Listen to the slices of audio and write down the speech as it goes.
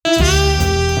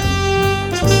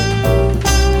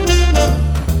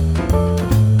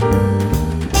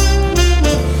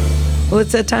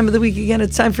it's that time of the week again.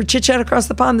 It's time for Chit Chat Across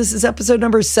the Pond. This is episode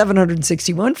number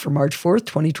 761 for March 4th,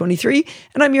 2023.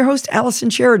 And I'm your host,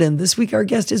 Allison Sheridan. This week, our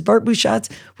guest is Bart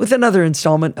Busschots with another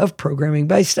installment of Programming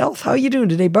by Stealth. How are you doing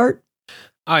today, Bart?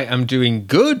 I am doing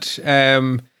good.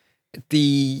 I've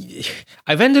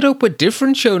ended up with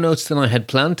different show notes than I had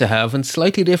planned to have and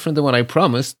slightly different than what I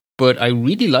promised, but I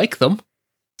really like them.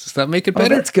 Does that make it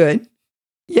better? Oh, that's good.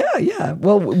 Yeah.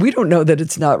 Well, we don't know that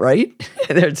it's not right.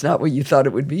 It's not what you thought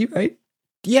it would be, right?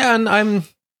 Yeah, and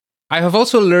I have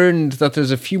also learned that there's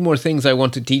a few more things I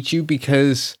want to teach you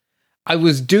because I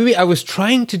was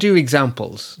trying to do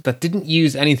examples that didn't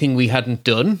use anything we hadn't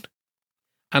done.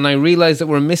 And I realized that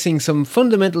we're missing some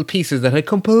fundamental pieces that had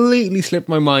completely slipped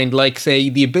my mind, like, say,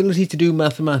 the ability to do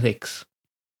mathematics.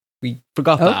 We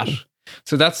forgot that.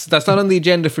 So that's not on the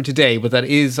agenda for today, but that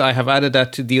is, I have added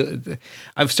that to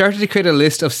I've started to create a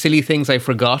list of silly things I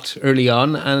forgot early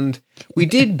on, and we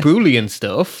did Boolean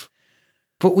stuff,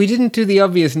 but we didn't do the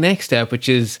obvious next step, which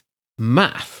is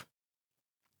math.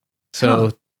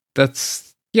 So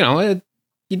that's, you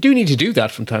do need to do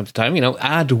that from time to time,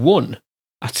 add one.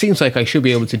 It seems like I should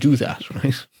be able to do that,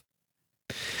 right?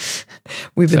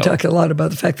 We've been talking a lot about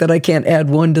the fact that I can't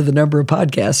add one to the number of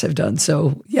podcasts I've done.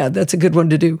 So, yeah, that's a good one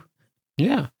to do.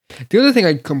 Yeah. The other thing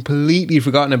I'd completely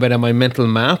forgotten about on my mental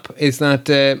map is that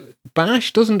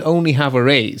Bash doesn't only have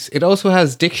arrays. It also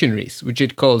has dictionaries, which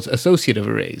it calls associative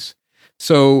arrays.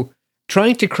 So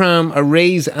trying to cram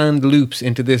arrays and loops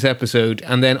into this episode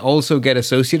and then also get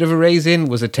associative arrays in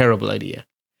was a terrible idea.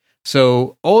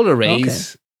 So all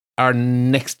arrays are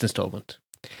next installment.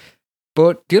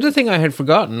 But the other thing I had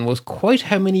forgotten was quite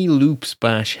how many loops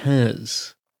Bash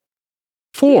has.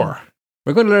 4.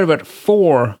 We're going to learn about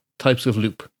 4 types of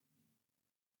loop.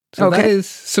 So that is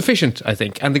sufficient, I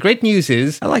think. And the great news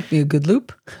is, I like me a good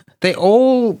loop. They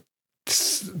all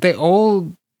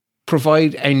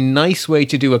provide a nice way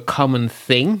to do a common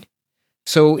thing.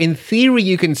 So in theory,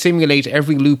 you can simulate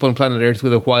every loop on planet Earth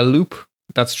with a while loop.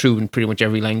 That's true in pretty much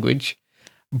every language.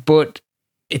 But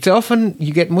it's often,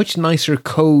 you get much nicer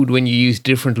code when you use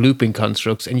different looping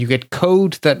constructs, and you get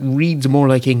code that reads more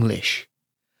like English.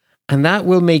 And that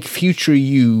will make future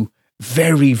you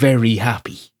very, very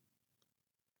happy.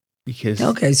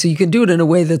 So you can do it in a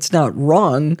way that's not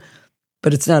wrong,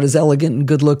 but it's not as elegant and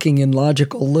good looking and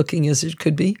logical looking as it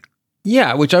could be.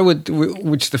 Yeah, which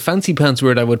the fancy pants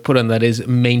word I would put on that is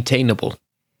maintainable.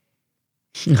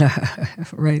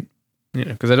 Right. Yeah,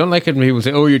 because I don't like it when people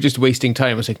say, "Oh, you're just wasting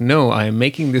time." It's like, no, I am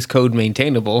making this code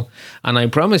maintainable, and I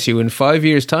promise you, in 5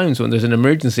 years' time, when there's an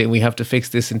emergency and we have to fix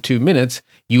this in 2 minutes,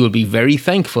 you will be very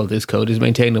thankful this code is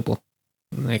maintainable.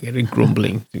 I get it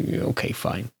grumbling. Okay,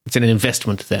 fine. It's an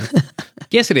investment then.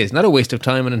 Yes, it is. Not a waste of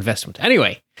time, an investment.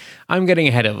 Anyway, I'm getting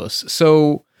ahead of us.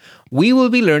 So we will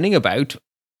be learning about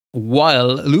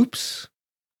while loops,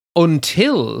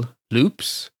 until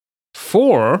loops,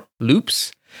 for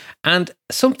loops, and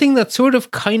something that's sort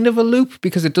of kind of a loop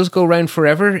because it does go around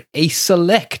forever, a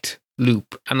select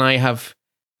loop. And I have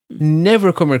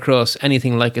never come across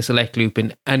anything like a select loop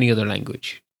in any other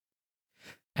language.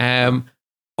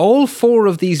 All 4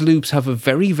 of these loops have a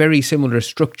very, very similar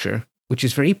structure, which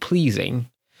is very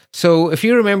pleasing. So if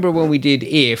you remember when we did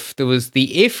if, there was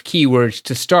the if keyword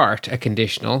to start a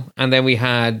conditional, and then we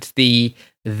had the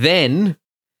then,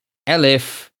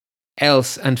 elif,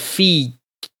 else, and phi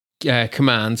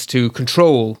commands to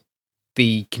control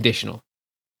the conditional.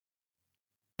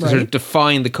 To sort of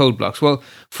define the code blocks. Well,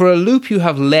 for a loop, you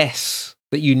have less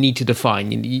that you need to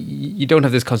define. You don't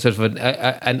have this concept of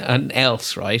an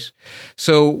else, right?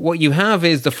 So what you have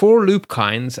is the 4 loop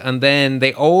kinds, and then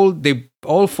they all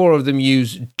 4 of them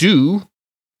use do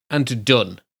and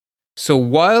done. So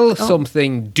while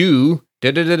something do,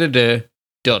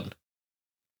 done.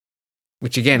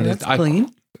 Which again, that's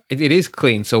clean. It is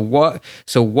clean. So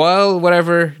while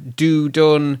whatever, do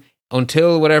done,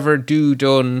 until whatever, do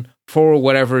done, for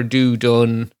whatever, do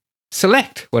done,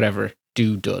 select whatever,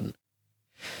 do done.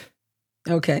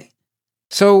 Okay.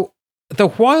 So the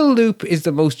while loop is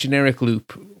the most generic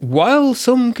loop. While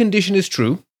some condition is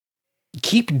true,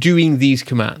 keep doing these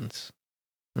commands.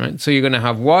 Right? So you're going to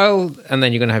have while, and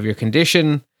then you're going to have your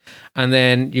condition, and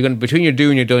then between your do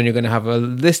and your done, you're going to have a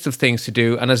list of things to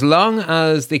do. And as long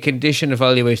as the condition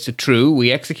evaluates to true,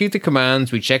 we execute the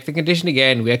commands, we check the condition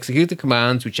again, we execute the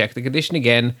commands, we check the condition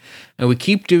again, and we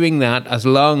keep doing that as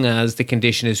long as the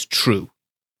condition is true.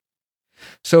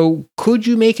 So could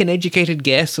you make an educated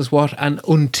guess as what an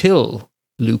until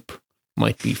loop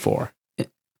might be for?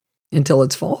 Until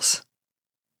it's false?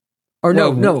 Or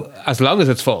no. As long as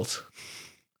it's false.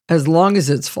 As long as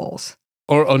it's false.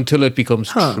 Or until it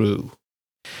becomes true.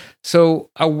 So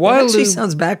a while actually loop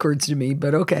sounds backwards to me,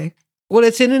 but okay. Well,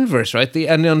 it's in inverse, right?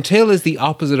 And until is the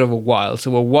opposite of a while.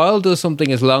 So a while does something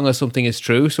as long as something is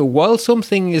true. So while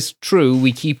something is true,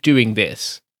 we keep doing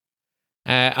this.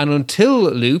 An until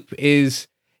loop is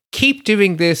keep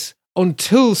doing this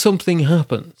until something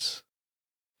happens.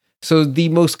 So the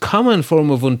most common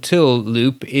form of until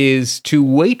loop is to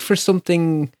wait for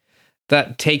something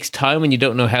that takes time and you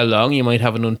don't know how long. You might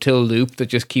have an until loop that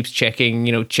just keeps checking,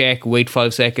 check, wait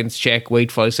 5 seconds, check,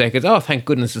 wait 5 seconds. Oh, thank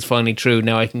goodness it's finally true.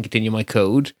 Now I can continue my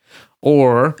code.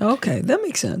 Or... Okay, that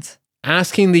makes sense.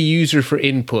 Asking the user for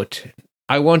input.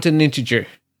 I want an integer.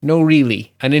 No,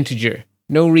 really. An integer.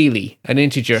 No, really. An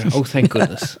integer. Oh, thank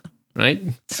goodness. Right?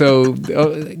 So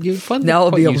you find now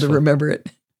I'll be able useful. to remember it.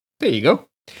 There you go.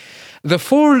 The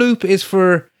for loop is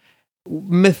for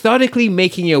methodically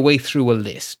making your way through a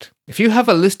list. If you have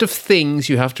a list of things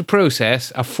you have to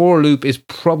process, a for loop is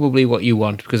probably what you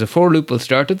want, because a for loop will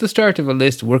start at the start of a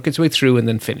list, work its way through, and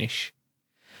then finish.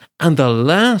 And the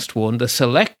last one, the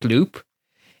select loop,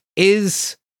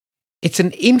 it's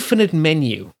an infinite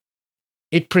menu.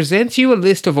 It presents you a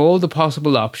list of all the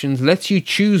possible options, lets you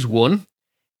choose one,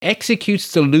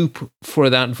 executes the loop for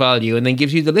that value, and then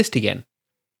gives you the list again.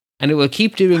 And it will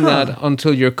keep doing that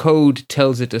until your code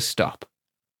tells it to stop.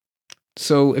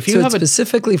 So if you have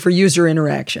specifically for user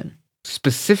interaction.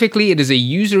 Specifically, it is a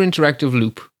user interactive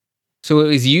loop. So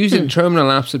it is used in terminal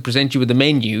apps that present you with a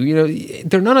menu.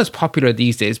 They're not as popular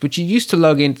these days, but you used to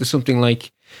log into something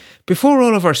like, before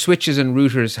all of our switches and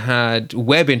routers had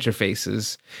web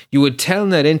interfaces, you would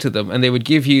telnet into them and they would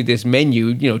give you this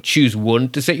menu, choose 1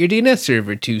 to set your DNS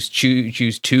server, choose 2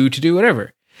 to do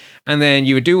whatever. And then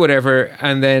you would do whatever,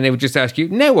 and then it would just ask you,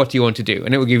 now what do you want to do?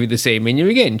 And it will give you the same menu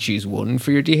again. Choose 1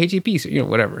 for your DHCP,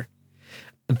 whatever.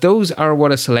 Those are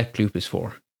what a select loop is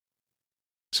for.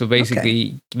 So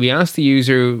basically, we ask the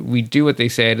user, we do what they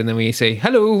said, and then we say,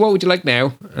 hello, what would you like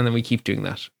now? And then we keep doing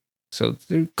that. So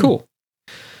they're cool.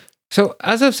 So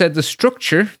as I've said, the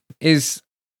structure is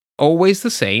always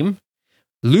the same.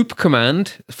 Loop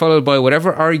command, followed by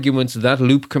whatever arguments that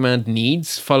loop command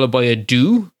needs, followed by a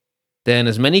do. Then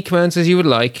as many commands as you would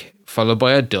like, followed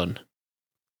by a done.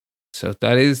 So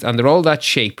that is, and they're all that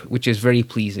shape, which is very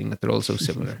pleasing that they're all so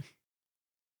similar.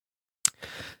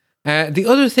 The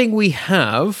other thing we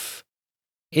have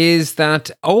is that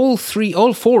all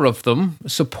 4 of them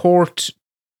support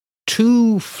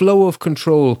 2 flow of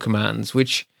control commands,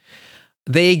 which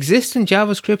they exist in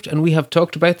JavaScript and we have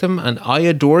talked about them and I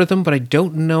adore them, but I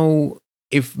don't know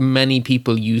if many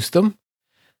people use them.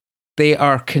 They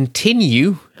are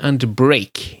continue and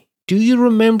break. Do you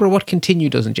remember what continue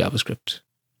does in JavaScript?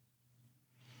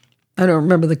 I don't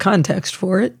remember the context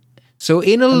for it. So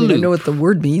in a loop... I know what the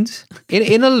word means.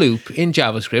 in a loop in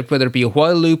JavaScript, whether it be a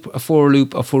while loop, a for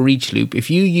loop, a for each loop, if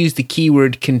you use the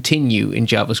keyword continue in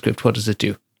JavaScript, what does it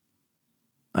do?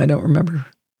 I don't remember.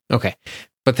 Okay.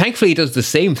 But thankfully it does the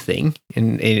same thing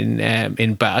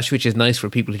in Bash, which is nice for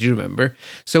people who do remember.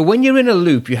 So when you're in a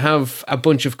loop, you have a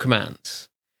bunch of commands.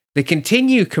 The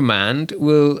continue command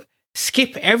will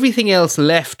skip everything else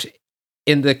left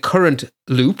in the current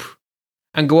loop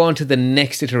and go on to the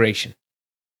next iteration.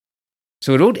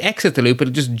 So it won't exit the loop,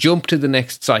 it'll just jump to the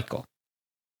next cycle.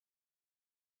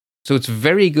 So it's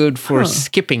very good for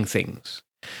skipping things.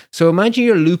 So imagine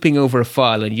you're looping over a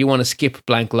file and you want to skip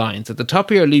blank lines. At the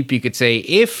top of your loop, you could say,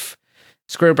 if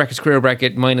square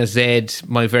bracket, minus z,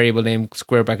 my variable name,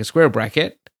 square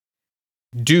bracket,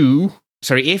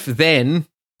 if then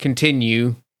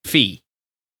continue phi.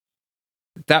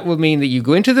 That will mean that you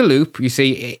go into the loop, you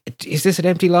say, is this an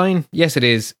empty line? Yes, it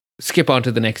is. Skip on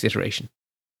to the next iteration.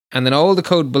 And then all the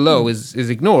code below is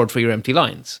ignored for your empty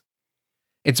lines.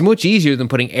 It's much easier than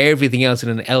putting everything else in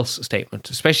an else statement,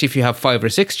 especially if you have 5 or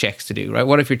 6 checks to do, right?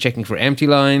 What if you're checking for empty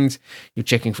lines, you're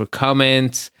checking for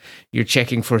comments, you're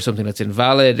checking for something that's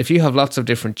invalid? If you have lots of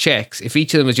different checks, if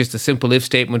each of them is just a simple if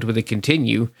statement with a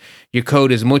continue, your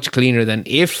code is much cleaner than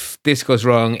if this goes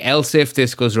wrong, else if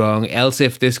this goes wrong, else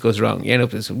if this goes wrong. You end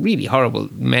up with this really horrible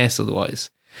mess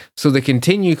otherwise. So the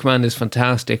continue command is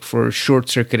fantastic for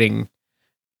short-circuiting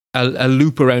a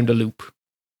loop around a loop.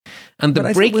 And the but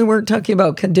I thought we weren't talking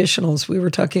about conditionals. We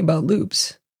were talking about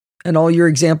loops. And all your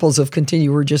examples of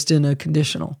continue were just in a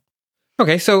conditional.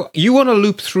 Okay, so you want to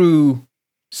loop through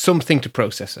something to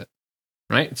process it,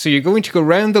 right? So you're going to go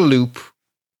around the loop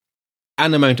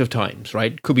an amount of times,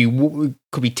 right? Could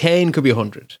be 10, could be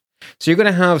 100. So you're going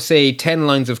to have, say, 10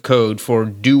 lines of code for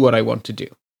do what I want to do.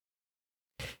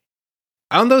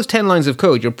 On those 10 lines of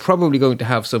code, you're probably going to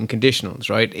have some conditionals,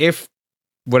 right? If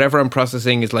whatever I'm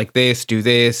processing is like this, do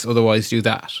this, otherwise do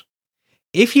that.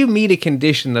 If you meet a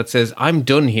condition that says, I'm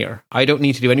done here, I don't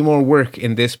need to do any more work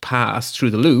in this pass through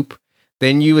the loop,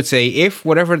 then you would say, if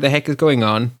whatever the heck is going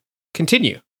on,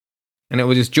 continue. And it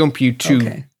will just jump you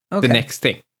to the next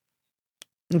thing.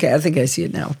 Okay, I think I see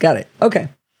it now. Got it. Okay.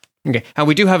 And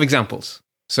we do have examples.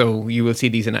 So you will see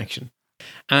these in action.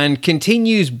 And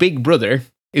continue's big brother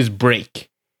is break.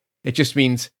 It just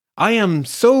means, I am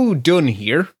so done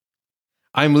here.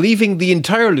 I'm leaving the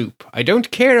entire loop. I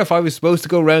don't care if I was supposed to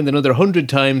go around another 100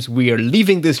 times. We are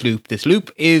leaving this loop. This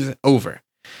loop is over.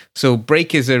 So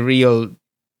break is a real,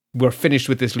 we're finished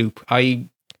with this loop.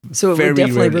 So it would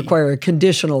definitely require a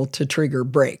conditional to trigger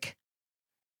break.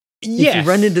 Yes. If you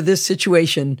run into this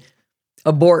situation,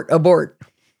 abort.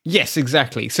 Yes,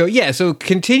 exactly. So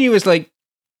continue is like,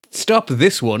 stop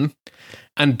this one,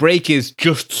 and break is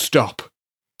just stop.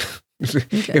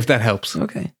 If that helps.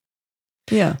 Okay.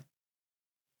 Yeah.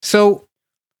 So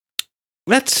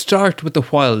let's start with the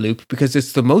while loop because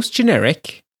it's the most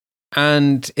generic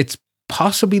and it's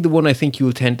possibly the one I think you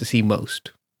will tend to see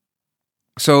most.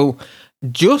 So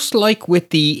just like with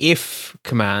the if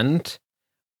command,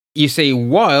 you say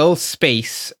while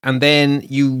space and then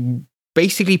you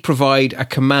basically provide a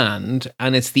command,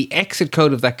 and it's the exit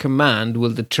code of that command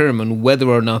will determine whether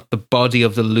or not the body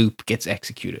of the loop gets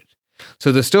executed.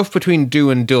 So the stuff between do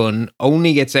and done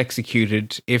only gets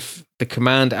executed if the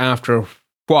command after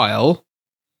while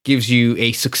gives you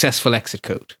a successful exit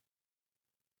code.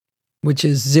 Which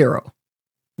is 0.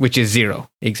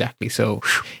 Exactly. So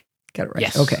got it right.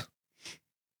 Yes. Okay.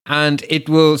 And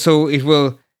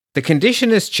the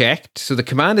condition is checked. So the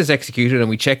command is executed and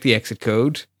we check the exit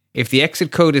code. If the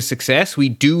exit code is success, we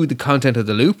do the content of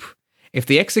the loop. If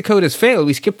the exit code is fail,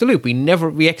 we skip the loop.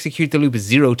 We execute the loop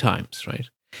 0 times, right?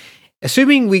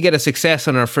 Assuming we get a success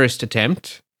on our first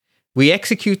attempt, we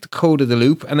execute the code of the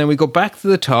loop and then we go back to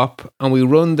the top and we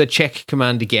run the check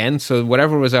command again. So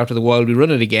whatever was after the while, we run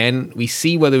it again. We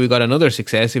see whether we got another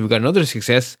success. If we got another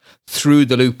success, through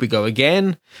the loop we go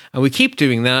again. And we keep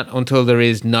doing that until there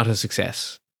is not a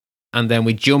success. And then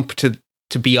we jump to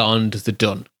beyond the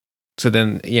done. So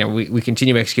then, we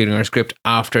continue executing our script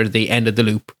after the end of the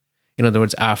loop. In other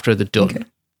words, after the done. Okay.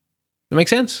 That make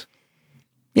sense?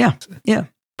 Yeah.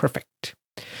 Perfect.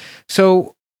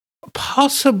 So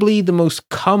possibly the most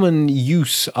common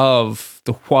use of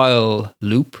the while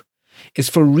loop is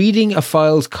for reading a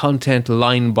file's content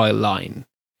line by line.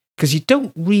 Because you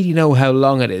don't really know how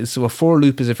long it is, so a for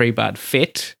loop is a very bad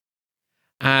fit.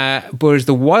 Whereas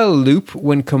the while loop,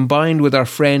 when combined with our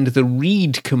friend the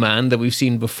read command that we've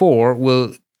seen before,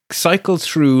 will cycle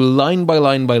through line by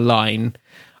line by line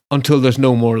until there's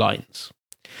no more lines.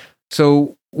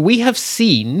 So we have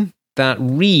seen that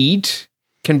read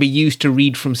can be used to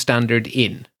read from standard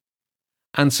in.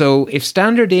 And so if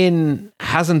standard in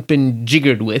hasn't been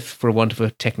jiggered with, for want of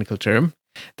a technical term,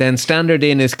 then standard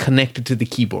in is connected to the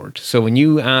keyboard. So when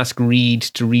you ask read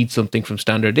to read something from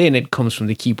standard in, it comes from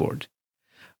the keyboard.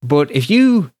 But if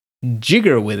you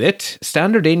jigger with it,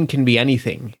 standard in can be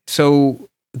anything. So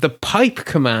the pipe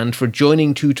command for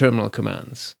joining 2 terminal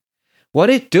commands, what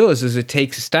it does is it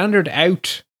takes standard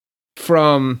out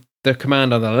from the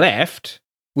command on the left,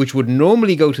 which would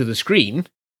normally go to the screen,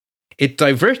 it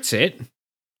diverts it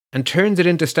and turns it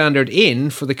into standard in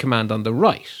for the command on the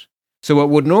right. So what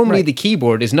would normally the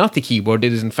keyboard is not the keyboard,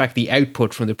 it is in fact the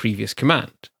output from the previous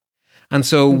command. And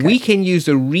so we can use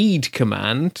the read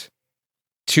command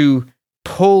to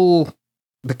pull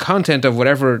the content of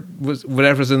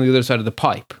whatever's on the other side of the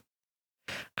pipe.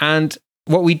 And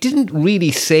what we didn't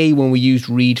really say when we used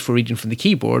read for reading from the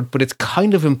keyboard, but it's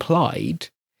kind of implied,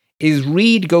 is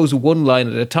read goes 1 line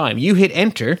at a time. You hit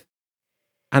enter,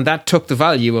 and that took the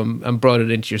value and brought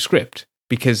it into your script,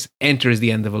 because enter is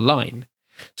the end of a line.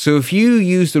 So if you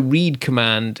use the read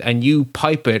command and you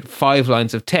pipe it 5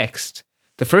 lines of text,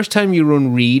 the first time you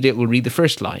run read, it will read the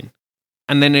first line,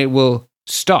 and then it will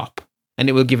stop, and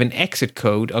it will give an exit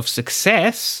code of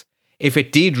success if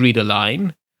it did read a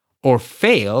line, or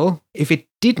fail if it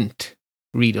didn't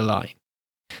read a line.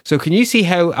 So can you see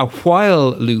how a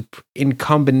while loop in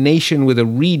combination with a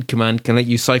read command can let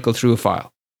you cycle through a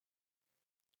file?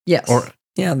 Yes.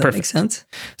 That makes sense.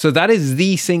 So that is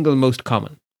the single most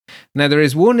common. Now there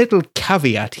is one little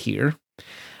caveat here.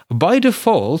 By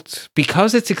default,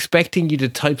 because it's expecting you to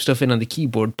type stuff in on the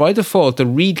keyboard, by default the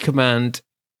read command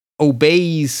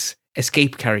obeys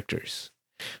escape characters.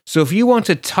 So if you want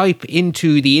to type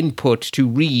into the input to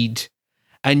read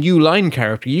a new line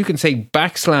character, you can say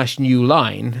 \new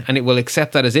line and it will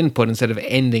accept that as input instead of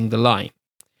ending the line.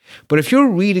 But if you're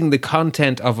reading the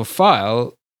content of a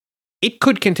file, it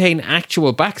could contain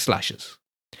actual backslashes.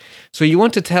 So you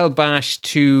want to tell Bash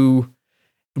to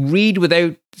read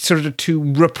without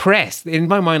to repress. In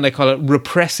my mind, I call it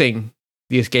repressing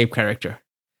the escape character.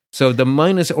 So the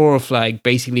 -or flag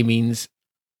basically means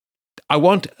I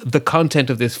want the content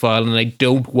of this file and I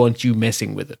don't want you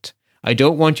messing with it. I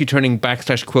don't want you turning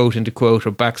 \quote into quote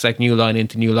or \new line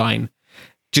into new line.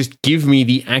 Just give me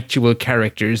the actual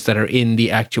characters that are in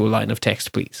the actual line of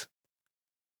text, please.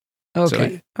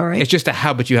 Okay. So all right. It's just a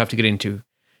habit you have to get into.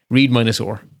 Read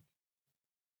 -or.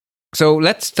 So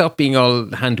let's stop being all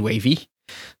hand-wavy.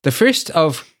 The first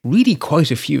of really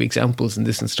quite a few examples in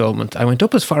this installment, I went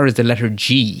up as far as the letter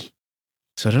G.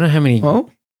 So I don't know how many... Oh?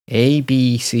 A,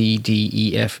 B, C, D,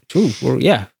 E, F. Ooh,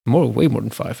 way more than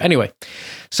 5. Anyway,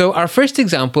 so our first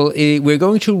example, we're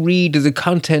going to read the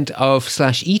content of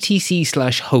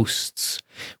 /etc/hosts,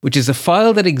 which is a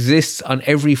file that exists on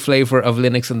every flavor of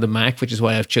Linux and the Mac, which is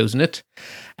why I've chosen it.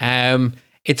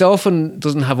 It often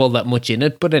doesn't have all that much in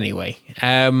it, but anyway.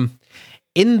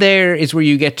 In there is where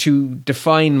you get to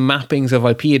define mappings of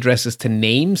IP addresses to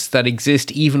names that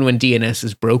exist even when DNS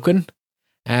is broken.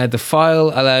 The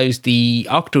file allows the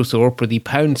octothorpe or the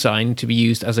 £sign to be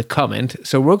used as a comment.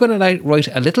 So we're going to write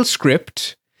a little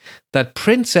script that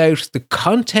prints out the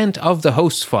content of the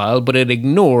host file, but it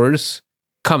ignores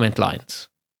comment lines,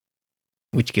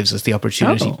 which gives us the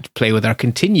opportunity to play with our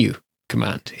continue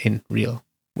command in real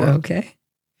world. Okay.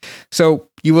 So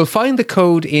you will find the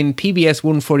code in PBS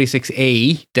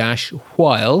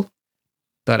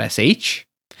 146a-while.sh.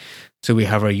 So we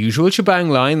have our usual shebang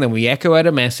line, then we echo out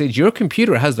a message. Your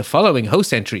computer has the following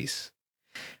host entries.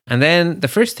 And then the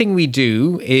first thing we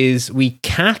do is we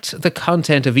cat the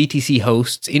content of etc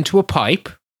hosts into a pipe.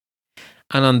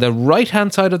 And on the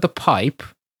right-hand side of the pipe,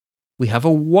 we have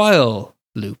a while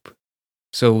loop.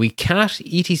 So we cat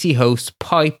etc hosts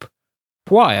pipe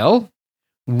while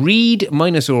read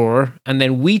 -or, and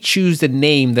then we choose the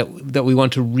name that we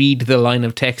want to read the line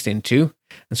of text into.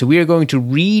 And so we are going to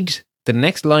read the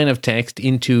next line of text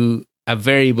into a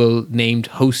variable named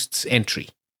hosts entry.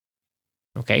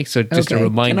 Okay, so just a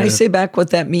reminder. Can I say back what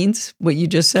that means, what you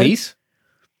just said? Please.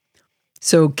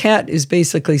 So cat is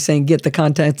basically saying get the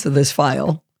contents of this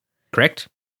file. Correct.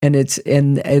 And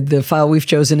the file we've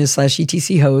chosen is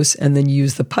 /etc host, and then you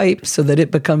use the pipe so that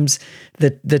it becomes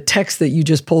the text that you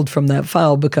just pulled from that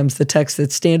file becomes the text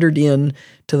that's standard in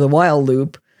to the while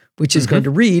loop, which is going to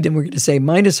read, and we're going to say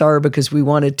 -r because we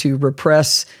want it to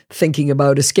repress thinking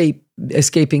about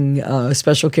escaping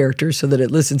special characters so that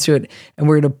it listens to it. And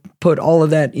we're going to put all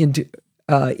of that into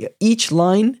each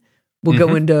line will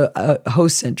go into a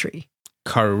host entry.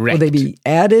 Correct. Will they be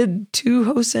added to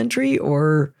host entry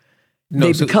or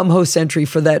they become host entry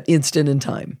for that instant in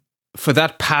time? For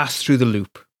that pass through the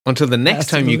loop. Until the next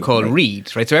time you call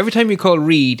read, right? So every time you call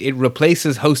read, it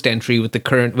replaces host entry with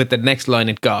the next line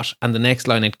it got, and the next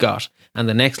line it got, and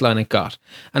the next line it got.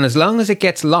 And as long as it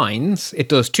gets lines, it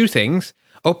does two things.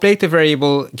 Update the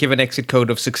variable, give an exit code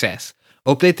of success.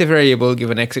 Update the variable, give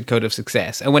an exit code of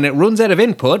success. And when it runs out of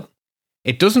input,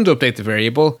 it doesn't update the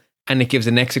variable, and it gives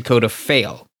an exit code of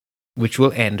fail, which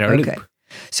will end our loop.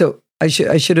 So I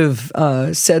should have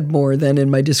said more than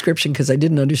in my description because I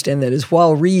didn't understand that. Is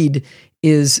while read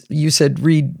is, you said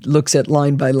read looks at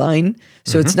line by line.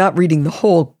 So it's not reading the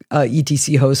whole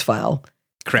etc host file.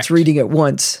 Correct. It's reading it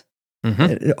once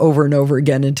over and over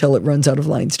again until it runs out of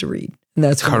lines to read. And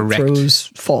that's when it throws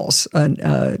false on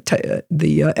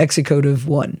the exit code of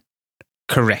 1.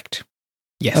 Correct.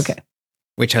 Yes. Okay.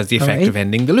 Which has the effect of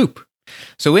ending the loop.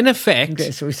 So in effect...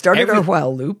 Okay, so we started our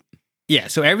while loop. Yeah,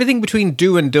 so everything between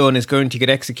do and done is going to get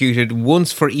executed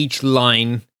once for each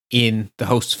line in the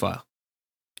host file.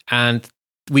 And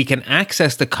we can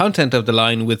access the content of the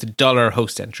line with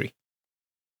 $host entry.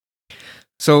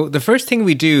 So the first thing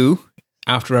we do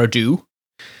after our do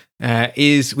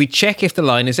is we check if the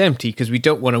line is empty because we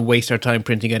don't want to waste our time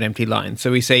printing out empty lines.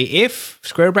 So we say if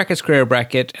square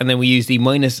bracket, and then we use the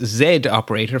 -z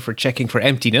operator for checking for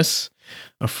emptiness,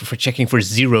 or for checking for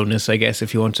zeroness, I guess,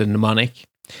 if you want a mnemonic.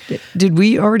 Did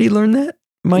we already learn that?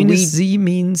 -z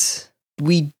means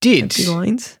we did. Empty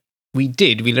lines? We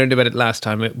did. We learned about it last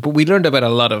time, but we learned about a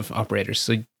lot of operators.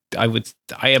 So I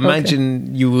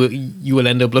imagine you will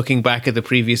end up looking back at the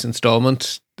previous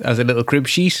installment as a little crib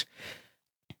sheet.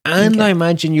 And I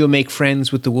imagine you'll make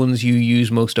friends with the ones you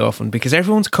use most often because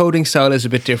everyone's coding style is a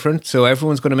bit different. So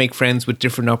everyone's going to make friends with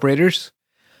different operators.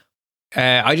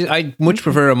 I much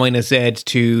prefer a -z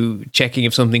to checking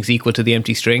if something's equal to the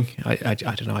empty string. I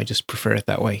don't know. I just prefer it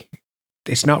that way.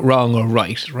 It's not wrong or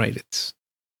right?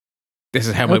 This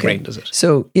is how my brain does it.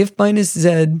 So if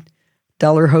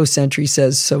 -z $host entry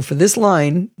says, so for this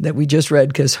line that we just read,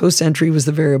 because host entry was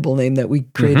the variable name that we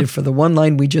created for the one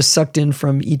line we just sucked in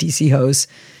from etc host,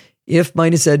 if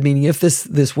 -z, meaning if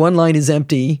this one line is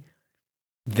empty,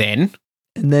 then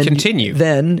and then continue.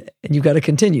 And you've got to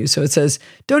continue. So it says,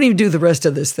 don't even do the rest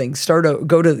of this thing.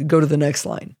 Go to the next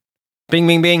line. Bing,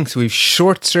 bing, bing. So we've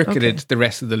short-circuited the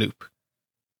rest of the loop.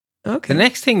 Okay. The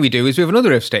next thing we do is we have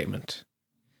another if statement.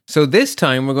 So this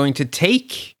time we're going to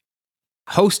take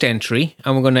host entry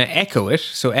and we're going to echo it.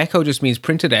 So echo just means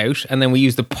print it out. And then we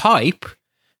use the pipe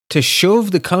to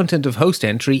shove the content of host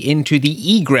entry into the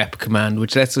egrep command,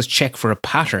 which lets us check for a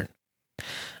pattern.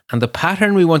 And the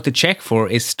pattern we want to check for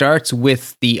starts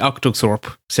with the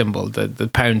octothorpe symbol, the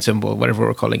pound symbol, whatever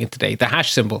we're calling it today, the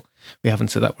hash symbol. We haven't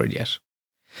said that word yet.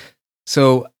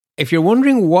 So if you're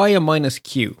wondering why a minus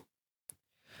Q.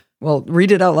 Well,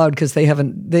 read it out loud because they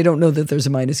don't know that there's a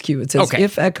minus Q. It says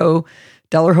if echo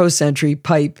 $host entry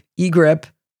pipe egrep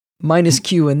minus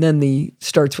Q, and then the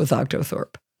starts with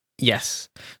octothorpe. Yes.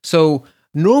 So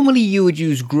normally you would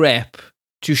use grep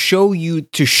to show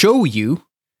you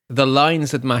the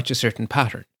lines that match a certain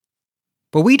pattern.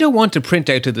 But we don't want to print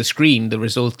out to the screen the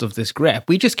result of this grep.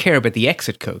 We just care about the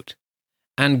exit code.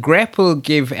 And grep will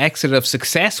give exit of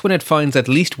success when it finds at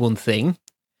least one thing,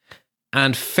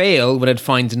 and fail when it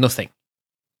finds nothing.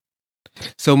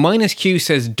 So minus Q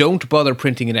says don't bother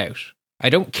printing it out. I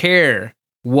don't care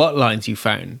what lines you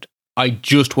found. I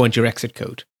just want your exit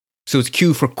code. So it's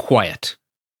Q for quiet.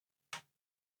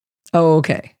 Oh,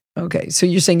 okay. Okay. So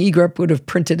you're saying egrep would have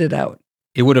printed it out.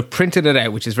 It would have printed it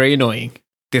out, which is very annoying.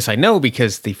 This I know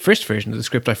because the first version of the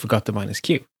script, I forgot the minus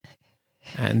Q.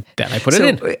 And then I put it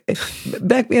in.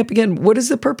 Back me up again. What is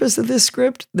the purpose of this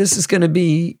script? This is going to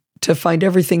be to find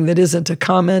everything that isn't a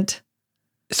comment.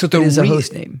 So there is a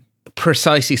host name.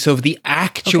 Precisely. So the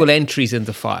actual entries in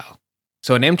the file.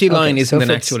 So an empty line isn't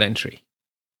an actual entry.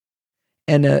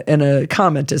 And a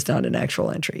comment is not an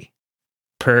actual entry.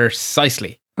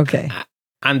 Precisely. Okay.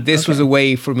 And this was a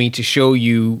way for me to show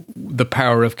you the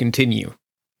power of continue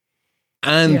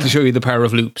and to show you the power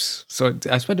of loops. So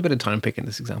I spent a bit of time picking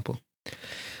this example.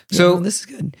 So this is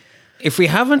good. If we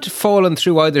haven't fallen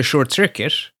through either short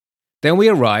circuit, then we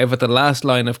arrive at the last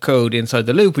line of code inside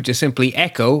the loop, which is simply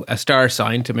echo a star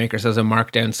sign to make ourselves a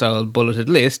markdown style bulleted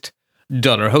list,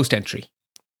 $host entry.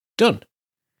 Done.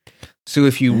 So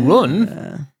if you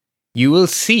run, you will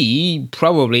see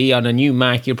probably on a new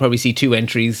Mac, you'll probably see two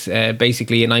entries,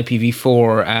 basically an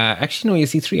IPv4. Actually, no, you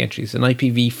see three entries, an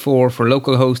IPv4 for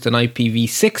localhost, an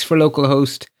IPv6 for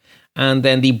localhost, and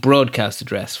then the broadcast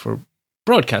address for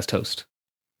broadcast host.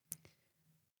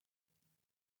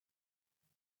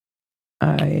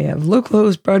 I have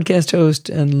localhost, broadcast host,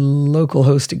 and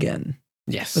localhost again.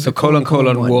 Yes, so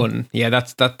 ::1. Yeah,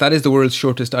 that is the world's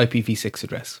shortest IPv6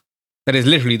 address. That is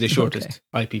literally the shortest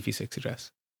IPv6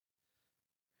 address.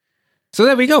 So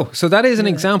there we go. So that is an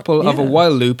example of a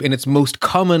while loop in its most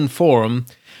common form,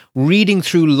 reading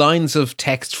through lines of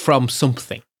text from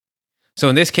something. So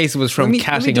in this case, it was from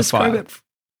catting a file.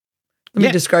 Let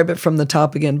me describe it from the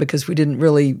top again, because we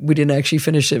didn't actually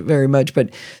finish it very much. But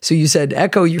so you said,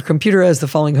 echo, your computer has the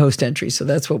following host entry. So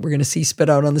that's what we're going to see spit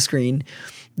out on the screen.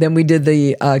 Then we did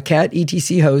the cat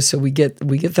etc host. So we get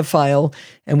the file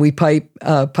and we pipe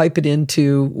it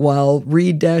into while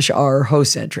read-r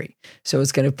host entry. So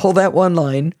it's going to pull that one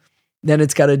line. Then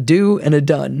it's got a do and a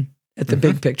done at the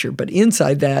big picture. But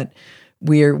inside that,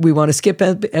 we want to skip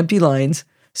empty lines.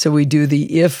 So we do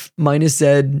the if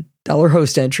 -z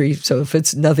 $host entry. So if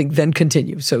it's nothing, then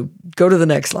continue. So go to the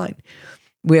next line.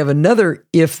 We have another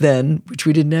if then, which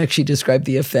we didn't actually describe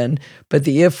the if then, but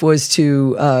the if was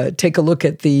to take a look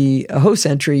at the host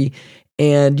entry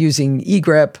and using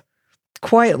egrep,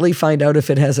 quietly find out if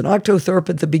it has an octothorpe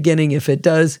at the beginning. If it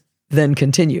does, then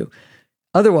continue.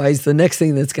 Otherwise, the next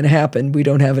thing that's going to happen, we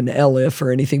don't have an elif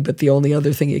or anything, but the only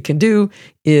other thing it can do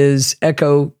is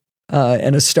echo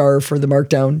and a star for the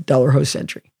markdown $host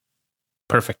entry.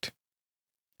 Perfect.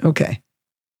 Okay.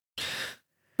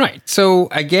 Right. So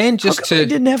again, I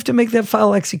didn't have to make that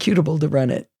file executable to run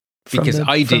it. From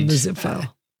the zip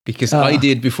file. Because I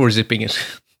did before zipping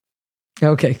it.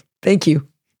 Okay. Thank you.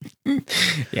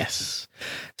 Yes.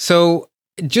 So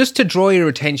just to draw your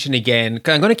attention again,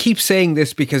 I'm going to keep saying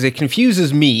this because it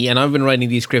confuses me, and I've been writing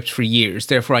these scripts for years.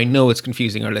 Therefore, I know it's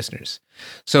confusing our listeners.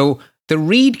 So the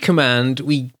read command,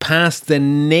 we pass the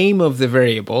name of the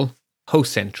variable,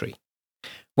 host entry.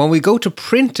 When we go to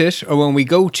print it or when we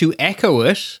go to echo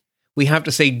it, we have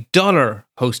to say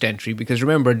 $host entry, because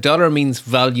remember, dollar means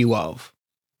value of.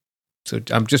 So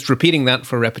I'm just repeating that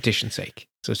for repetition's sake.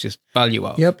 So it's just value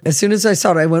of. Yep. As soon as I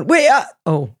saw it, I went, wait,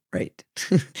 oh, right.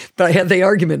 But I had the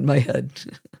argument in my head.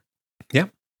 Yeah.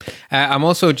 I'm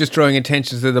also just drawing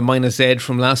attention to the -z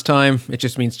from last time. It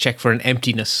just means check for an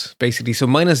emptiness, basically. So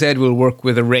 -z will work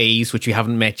with arrays, which we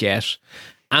haven't met yet,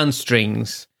 and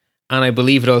strings, And I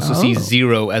believe it also sees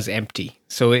 0 as empty.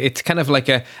 So it's kind of like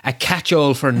a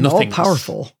catch-all for nothing. All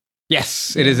powerful.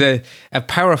 Yes, it is a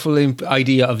powerful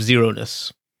idea of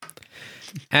zeroness.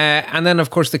 And then, of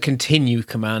course, the continue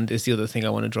command is the other thing I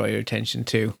want to draw your attention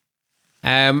to.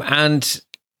 I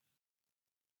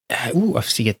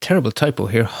see a terrible typo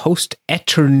here. Host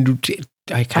eternity.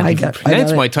 I can't even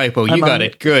pronounce my typo. You got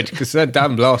it. Good, because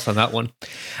I'm lost on that one.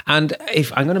 And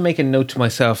if I'm going to make a note to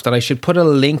myself that I should put a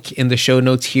link in the show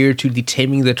notes here to the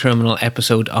Taming the Terminal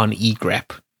episode on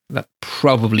egrep. That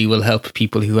probably will help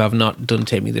people who have not done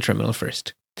Taming the Terminal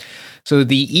first. So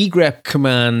the egrep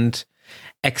command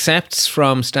accepts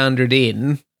from standard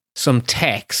in some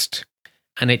text,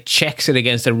 and it checks it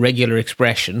against a regular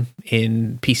expression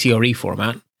in PCRE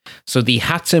format. So the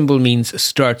hat symbol means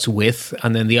starts with,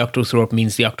 and then the octothorpe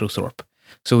means the octothorpe.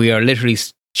 So we are literally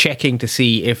checking to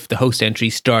see if the host entry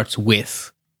starts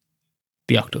with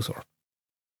the octothorpe.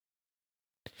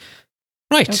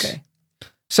 Right. Okay.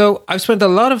 So I've spent a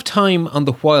lot of time on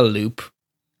the while loop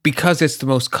because it's the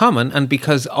most common and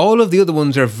because all of the other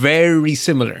ones are very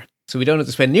similar. So we don't have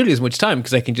to spend nearly as much time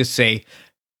because I can just say,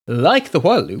 like the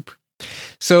while loop.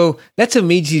 So let's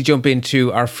immediately jump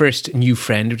into our first new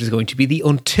friend, which is going to be the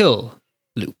until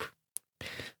loop.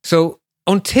 So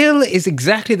until is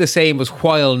exactly the same as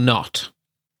while not,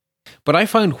 but I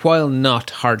find while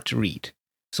not hard to read.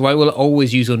 So I will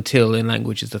always use until in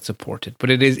languages that support it,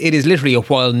 but it is literally a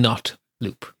while not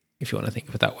loop, if you want to think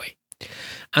of it that way.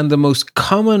 And the most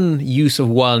common use of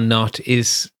while not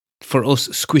is for us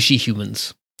squishy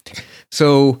humans.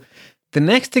 So the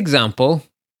next example,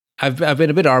 I've been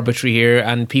a bit arbitrary here,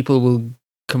 and people will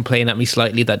complain at me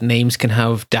slightly that names can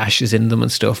have dashes in them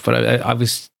and stuff, but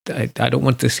I don't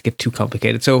want this to get too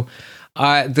complicated. So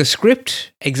the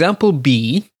script, example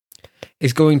B,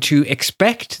 is going to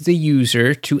expect the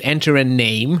user to enter a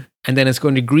name, and then it's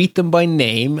going to greet them by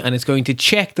name, and it's going to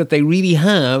check that they really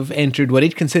have entered what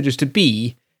it considers to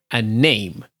be a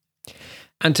name.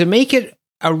 And to make it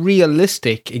a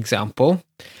realistic example,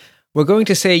 we're going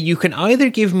to say you can either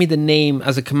give me the name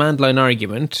as a command line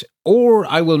argument, or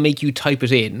I will make you type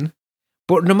it in.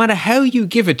 But no matter how you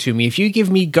give it to me, if you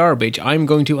give me garbage, I'm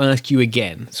going to ask you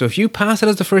again. So if you pass it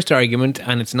as the first argument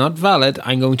and it's not valid,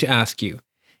 I'm going to ask you.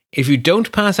 If you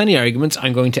don't pass any arguments,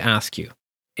 I'm going to ask you.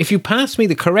 If you pass me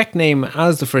the correct name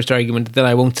as the first argument, then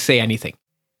I won't say anything.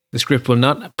 The script will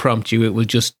not prompt you, it will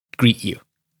just greet you.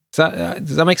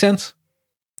 Does that make sense?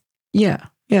 Yeah,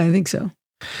 I think so.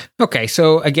 Okay,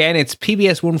 so again, it's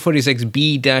PBS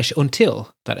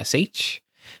 146B-until.sh.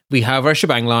 We have our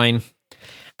shebang line.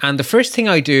 And the first thing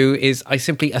I do is I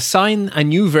simply assign a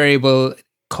new variable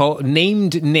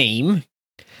named name,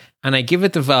 and I give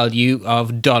it the value of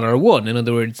 $1. In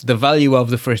other words, the value of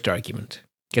the first argument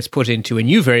gets put into a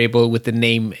new variable with the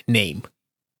name.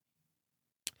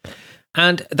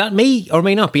 And that may or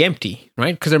may not be empty,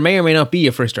 right? Because there may or may not be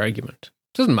a first argument.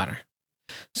 Doesn't matter.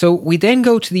 So we then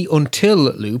go to the until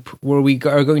loop, where we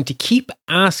are going to keep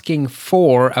asking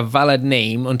for a valid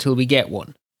name until we get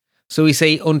one. So we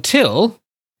say until,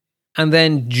 and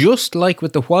then just like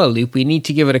with the while loop, we need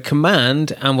to give it a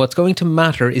command, and what's going to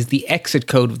matter is the exit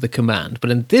code of the command.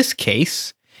 But in this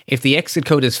case, if the exit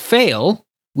code is fail,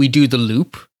 we do the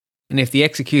loop, and if the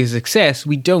exit code is success,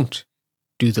 we don't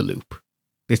do the loop.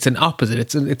 It's an opposite.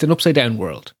 It's an upside down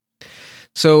world.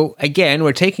 So again,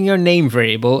 we're taking our name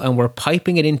variable and we're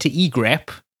piping it into egrep,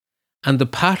 and the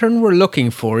pattern we're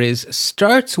looking for is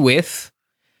starts with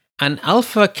an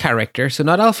alpha character, so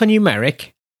not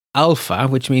alphanumeric, alpha,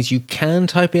 which means you can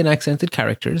type in accented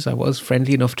characters. I was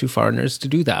friendly enough to foreigners to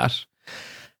do that.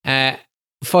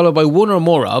 Followed by one or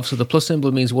more of, so the plus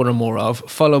symbol means one or more of,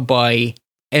 followed by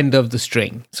end of the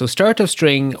string. So start of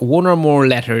string, one or more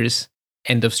letters,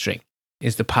 end of string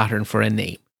is the pattern for a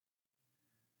name.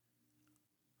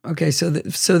 Okay, so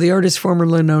the artist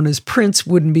formerly known as Prince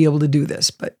wouldn't be able to do this,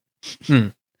 but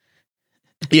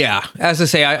yeah, as I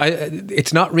say, I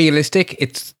it's not realistic.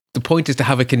 The point is to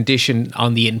have a condition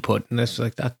on the input, and it's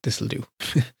like that. This will do.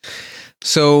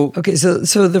 So okay,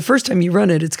 so the first time you run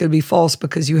it, it's going to be false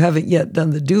because you haven't yet done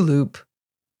the do loop.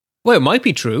 Well, it might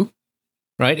be true,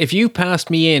 right? If you passed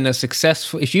me in a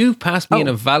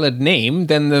valid name,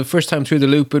 then the first time through the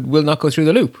loop, it will not go through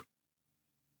the loop.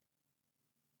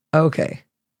 Okay.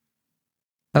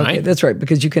 Okay, right? That's right,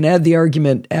 because you can add the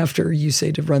argument after you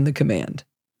say to run the command.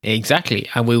 Exactly,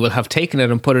 and we will have taken it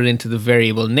and put it into the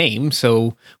variable name,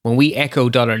 so when we echo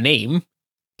 $name,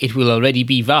 it will already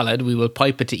be valid. We will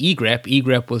pipe it to egrep.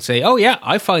 Egrep will say, oh yeah,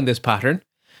 I find this pattern.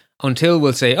 Until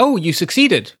will say, oh, you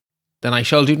succeeded. Then I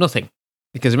shall do nothing.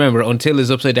 Because remember, until is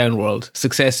upside down world.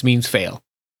 Success means fail.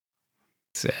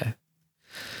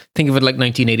 Think of it like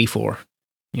 1984.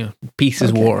 Peace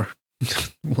is war.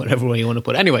 Whatever way you want to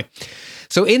put it. Anyway,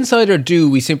 so inside our do,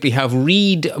 we simply have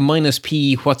read minus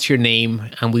p, what's your name?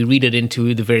 And we read it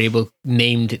into the variable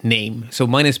named name. So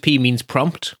minus p means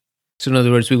prompt. So in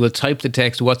other words, we will type the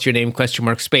text, what's your name, ?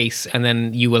 Space, and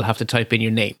then you will have to type in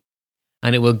your name.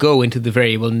 And it will go into the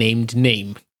variable named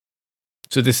name.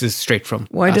 So this is straight from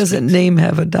Why doesn't name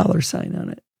have a $sign on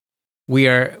it? We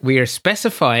are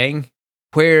specifying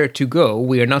where to go.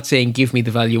 We are not saying give me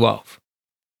the value of.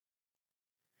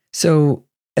 So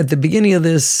at the beginning of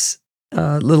this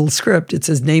little script, it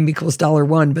says name equals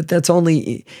 $1, but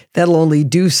that'll only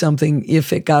do something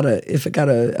if it got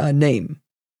a name.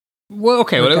 Well,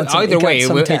 okay. Well, either way,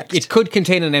 it could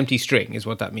contain an empty string, is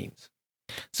what that means.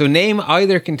 So name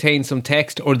either contains some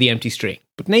text or the empty string,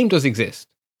 but name does exist.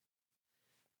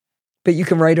 But you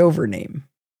can write over name.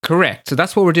 Correct. So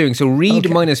that's what we're doing. So read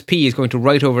minus p is going to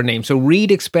write over name. So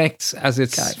read expects as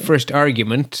its first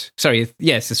argument.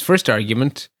 Its first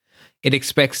argument. It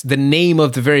expects the name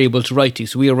of the variable to write to.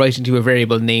 So we are writing to a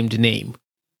variable named name.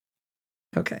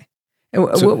 Okay. And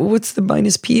what's the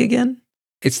minus p again?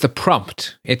 It's the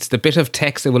prompt. It's the bit of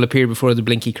text that will appear before the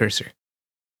blinky cursor.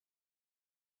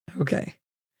 Okay.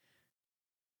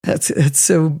 That's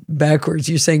so backwards.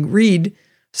 You're saying read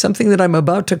something that I'm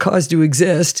about to cause to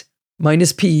exist,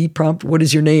 minus p, prompt, what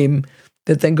is your name,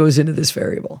 that then goes into this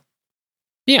variable.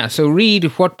 Yeah, so read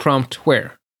what prompt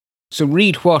where. So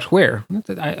read what where.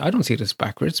 I don't see it as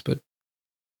backwards, but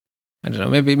I don't know.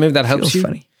 Maybe that helps you.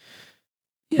 Funny.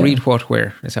 Yeah. Read what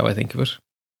where is how I think of it.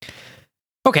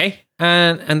 Okay,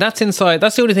 and that's inside.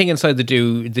 That's the only thing inside the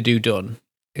do done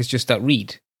is just that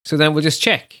read. So then we'll just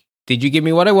check. Did you give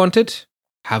me what I wanted?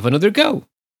 Have another go.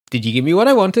 Did you give me what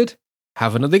I wanted?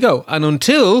 Have another go. And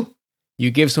until you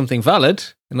give something valid,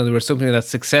 in other words, something that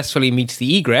successfully meets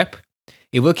the egrep,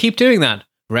 it will keep doing that.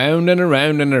 Round and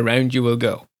around and around you will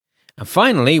go. And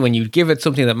finally, when you give it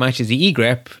something that matches the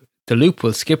egrep, the loop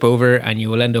will skip over and you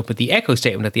will end up with the echo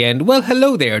statement at the end. Well,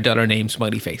 hello there, $name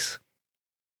smiley face.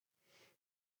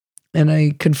 And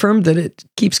I confirmed that it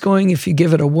keeps going if you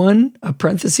give it a 1, a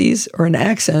parentheses, or an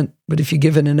accent. But if you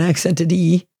give it an accented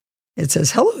E, it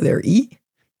says, hello there, E.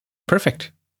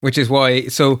 Perfect. Which is why,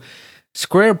 so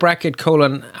square bracket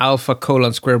colon alpha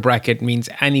colon square bracket means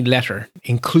any letter,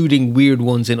 including weird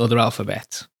ones in other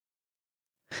alphabets.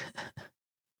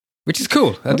 Which is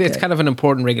cool. Okay. It's kind of an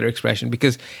important regular expression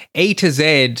because A to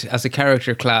Z as a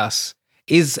character class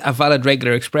is a valid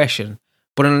regular expression.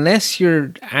 But unless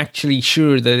you're actually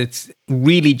sure that it's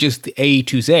really just A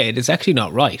to Z, it's actually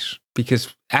not right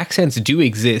because accents do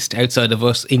exist outside of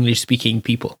us English-speaking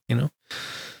people, you know?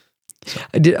 So.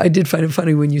 I did find it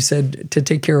funny when you said to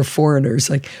take care of foreigners.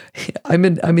 Like, I'm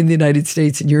in the United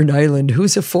States and you're in Ireland.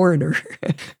 Who's a foreigner?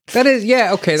 That is,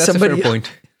 yeah, okay, that's a fair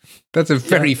point. That's a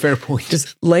very fair point.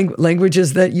 Just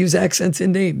languages that use accents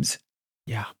in names.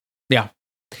 Yeah.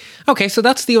 Okay, so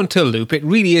that's the until loop. It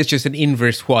really is just an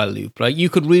inverse while loop. Like you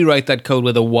could rewrite that code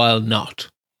with a while not.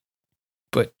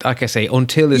 But like I say,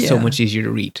 until is so much easier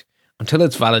to read. Until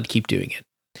it's valid, keep doing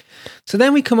it. So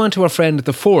then we come on to our friend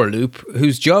the for loop,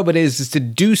 whose job it is to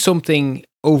do something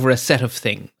over a set of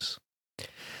things.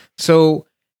 So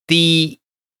the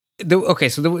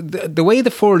way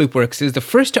the for loop works is the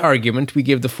first argument we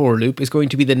give the for loop is going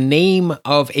to be the name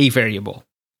of a variable.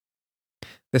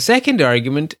 The second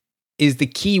argument is the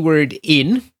keyword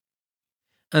in,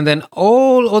 and then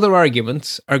all other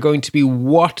arguments are going to be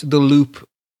what the loop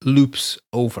loops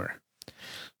over.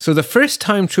 So the first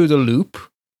time through the loop,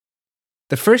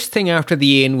 the first thing after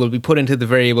the in will be put into the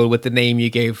variable with the name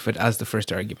you gave it as the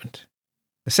first argument.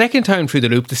 The second time through the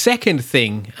loop, the second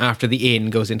thing after the in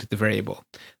goes into the variable.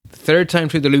 The third time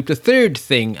through the loop, the third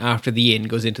thing after the in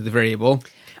goes into the variable.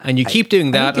 And you keep doing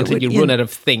that until you run out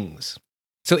of things.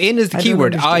 So in is the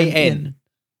keyword, in.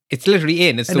 It's literally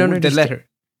in. It's the letter.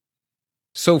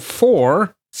 So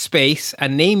for space a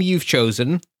name you've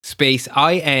chosen, space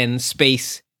in,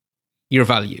 space your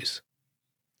values.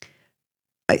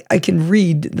 I can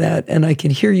read that and I can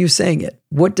hear you saying it.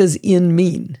 What does in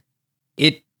mean?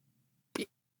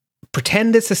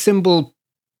 Pretend it's a symbol,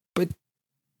 but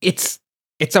it's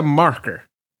a marker.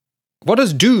 What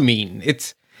does do mean?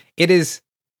 It is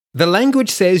the language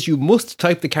says you must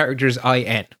type the characters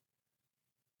in.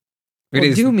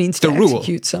 Do means to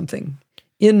execute something.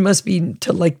 In must be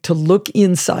to look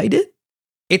inside it.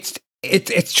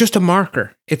 It's just a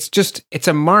marker. It's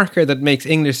a marker that makes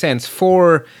English sense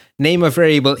for name a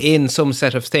variable in some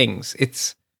set of things.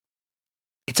 It's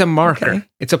a marker. Okay.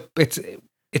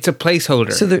 It's a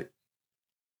placeholder.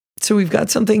 So we've got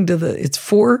something it's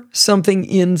for something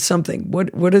in something.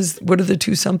 What are the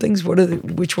two somethings?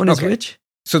 Which one is which?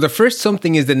 So the first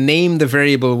something is the name the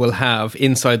variable will have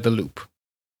inside the loop.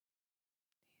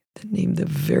 The name the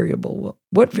variable.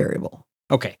 What variable?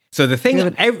 Okay. So the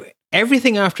thing,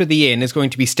 everything after the in is going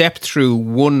to be stepped through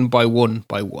one by one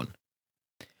by one.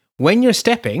 When you're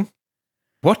stepping,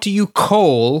 what do you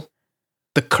call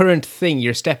the current thing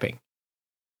you're stepping?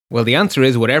 Well, the answer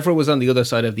is whatever was on the other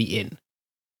side of the in.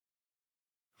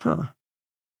 Huh.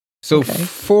 So Okay.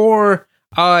 for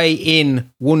I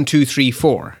in 1, 2, 3,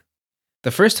 4,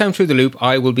 the first time through the loop,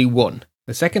 I will be 1.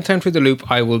 The second time through the loop,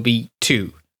 I will be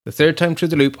 2. The third time through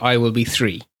the loop, I will be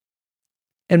 3.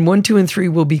 And 1, 2, and 3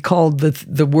 will be called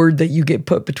the word that you get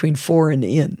put between 4 and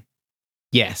in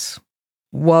Yes.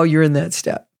 while you're in that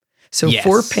step. So Yes.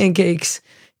 4 pancakes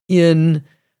in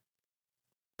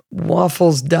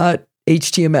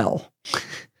waffles.html.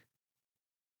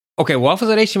 Okay,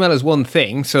 waffles.html is one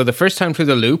thing. So the first time through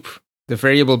the loop, the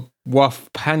variable what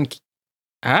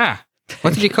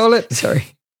did you call it? Sorry.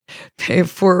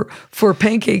 For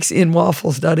pancakes in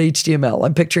waffles.html.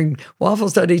 I'm picturing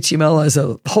waffles.html as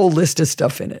a whole list of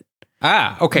stuff in it.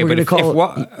 Okay, We're but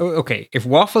gonna if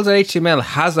waffles.html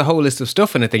has a whole list of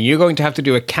stuff in it, then you're going to have to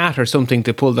do a cat or something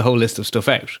to pull the whole list of stuff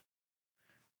out.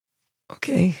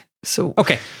 Okay. So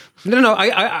Okay. No,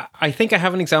 I think I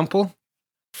have an example.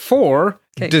 For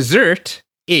Okay. dessert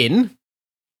in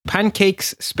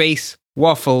pancakes space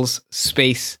waffles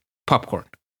space popcorn.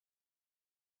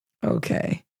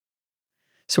 okay.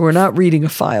 So we're not reading a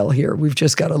file here. We've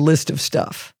just got a list of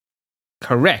stuff.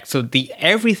 Correct. So the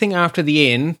everything after the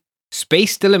in,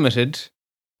 space delimited,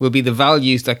 will be the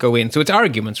values that go in. So it's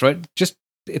arguments, right? Just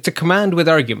it's a command with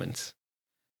arguments.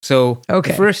 So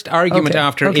Okay. the first argument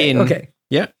after in, Okay.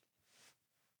 yeah,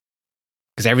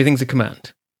 because everything's a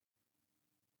command.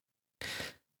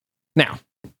 Now,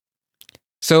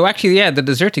 so actually, yeah, the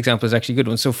dessert example is actually a good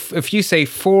one. So if you say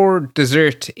for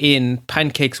dessert in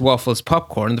pancakes, waffles,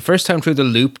 popcorn, the first time through the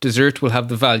loop, dessert will have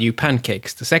the value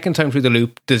pancakes. The second time through the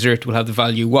loop, dessert will have the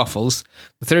value waffles.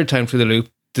 The third time through the loop,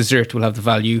 dessert will have the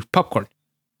value popcorn.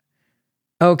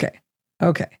 Okay.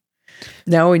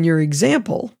 Now in your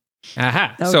example,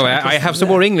 Aha. Okay, So I I can have see some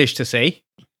that. more English to say.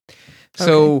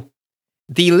 So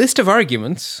the list of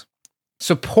arguments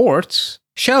supports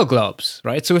shell globs,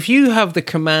 right? So if you have the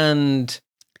command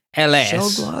ls. shell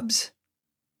globs.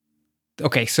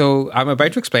 Okay, so I'm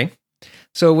about to explain.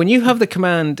 So when you have the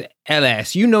command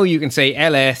ls, you know you can say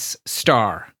ls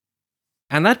star.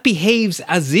 And that behaves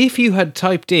as if you had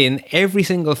typed in every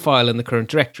single file in the current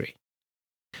directory.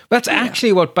 That's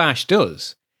actually what bash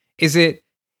does. Is it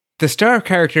the star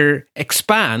character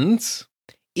expands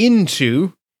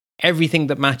into everything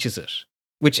that matches it,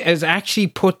 which is actually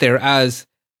put there as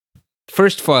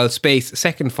first file space,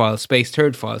 second file space,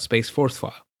 third file space, fourth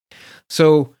file.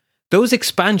 So those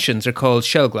expansions are called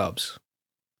shell globs.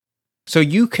 So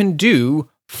you can do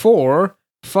for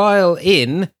file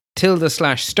in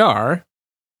 ~star,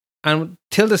 and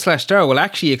 ~star will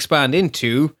actually expand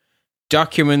into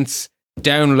documents,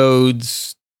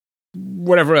 downloads,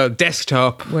 whatever else,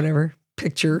 desktop, Whatever.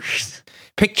 Pictures.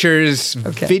 pictures,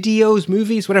 videos,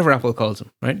 movies, whatever Apple calls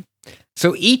them, right?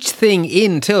 So each thing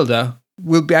in tilde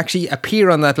will actually appear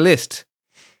on that list.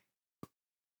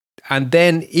 And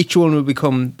then each one will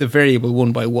become the variable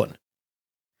one by one.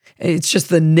 It's just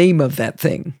the name of that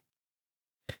thing.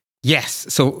 Yes.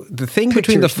 So the thing Pictures,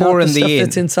 between the not for and stuff the in.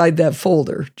 that's inside that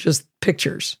folder, just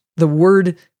pictures. The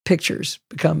word pictures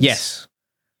becomes Yes.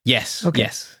 Okay.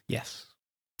 Yes.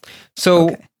 So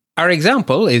Okay. our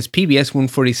example is PBS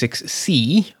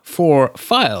 146C for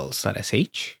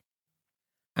files.sh.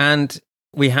 And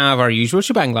we have our usual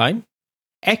shebang line,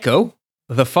 echo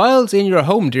the files in your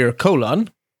home dir :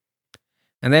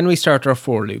 and then we start our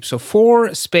for loop. So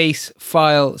for space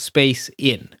file space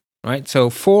in, right? So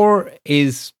for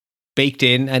is baked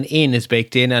in and in is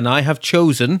baked in, and I have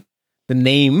chosen the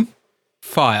name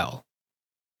file.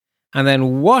 And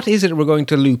then what is it we're going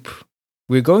to loop?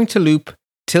 We're going to loop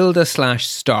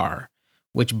 ~star,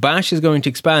 which bash is going to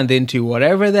expand into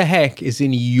whatever the heck is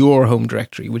in your home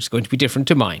directory, which is going to be different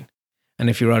to mine. And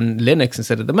if you're on Linux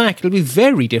instead of the Mac, it'll be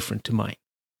very different to mine.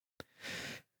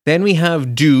 Then we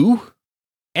have do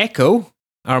echo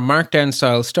our markdown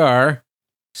style star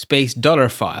space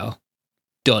 $file.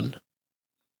 Done.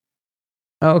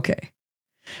 Okay.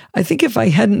 I think if I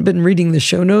hadn't been reading the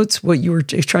show notes, what you were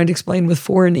trying to explain with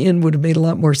for and in would have made a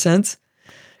lot more sense.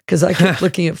 Because I kept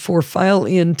looking at for file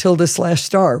in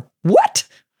 ~star. What?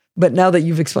 But now that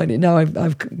you've explained it, now I've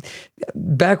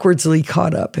backwardsly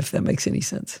caught up, if that makes any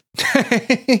sense.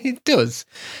 It does.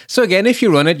 So again, if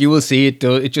you run it, you will see it.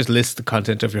 It just lists the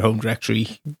content of your home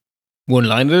directory one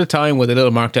line at a time with a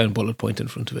little markdown bullet point in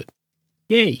front of it.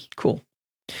 Yay. Cool.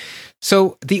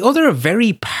 So the other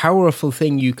very powerful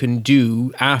thing you can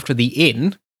do after the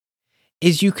in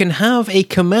is you can have a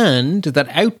command that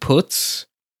outputs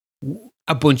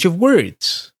a bunch of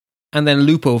words and then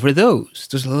loop over those.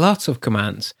 There's lots of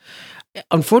commands.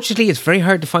 Unfortunately, it's very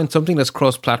hard to find something that's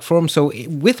cross-platform. So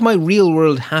with my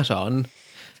real-world hat on,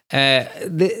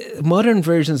 the modern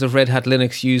versions of Red Hat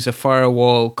Linux use a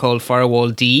firewall called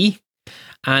Firewall D,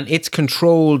 and it's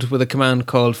controlled with a command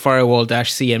called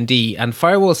firewall-cmd. And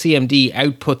firewall CMD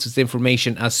outputs its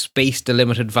information as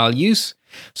space-delimited values.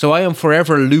 So I am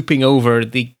forever looping over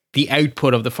the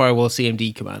output of the firewall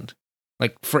CMD command.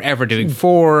 Like forever doing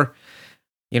for,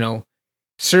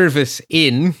 service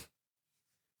in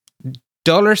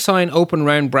 $ open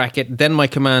round bracket, then my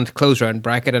command close round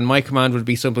bracket, and my command would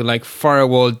be something like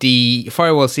firewall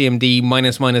CMD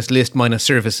 -- list -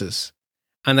 services.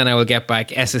 And then I will get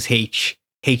back SSH,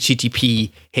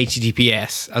 HTTP,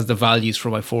 HTTPS as the values for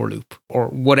my for loop, or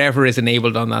whatever is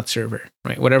enabled on that server,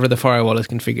 right? Whatever the firewall is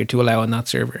configured to allow on that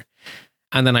server.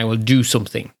 And then I will do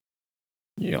something.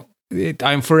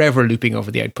 I'm forever looping over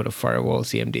the output of firewall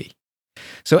CMD.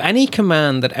 So any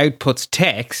command that outputs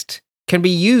text can be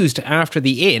used after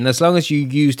the in, as long as you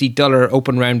use the $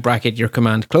 open round bracket, your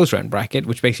command close round bracket,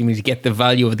 which basically means you get the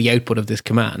value of the output of this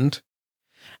command.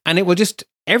 And it will just,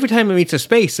 every time it meets a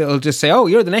space, it'll just say, oh,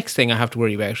 you're the next thing I have to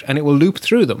worry about. And it will loop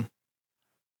through them,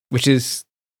 which is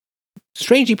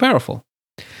strangely powerful.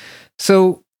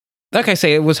 So, like I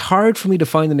say, it was hard for me to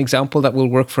find an example that will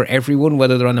work for everyone,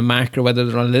 whether they're on a Mac or whether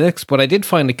they're on Linux. But I did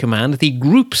find a command. The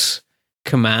groups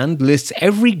command lists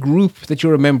every group that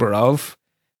you're a member of,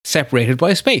 separated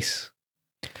by a space.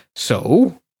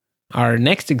 So, our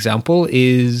next example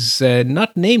is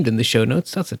not named in the show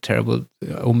notes. That's a terrible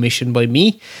omission by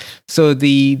me. So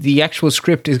the actual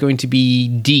script is going to be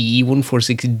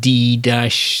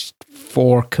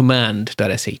D146D-4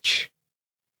 command.sh.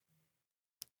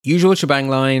 Usual shebang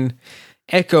line,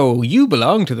 echo, you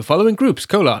belong to the following groups, :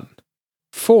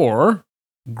 for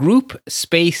group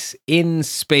space in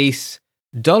space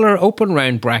 $ open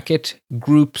round bracket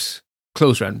groups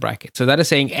close round bracket. So that is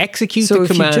saying execute the command.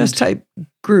 So if you just type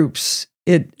groups,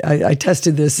 I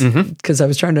tested this because I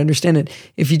was trying to understand it.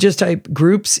 If you just type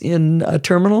groups in a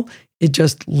terminal, it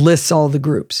just lists all the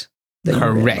groups.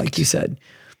 Correct. Like you said.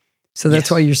 So that's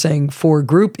why you're saying for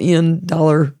group in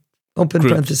 $ open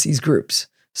parentheses groups.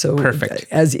 So perfect.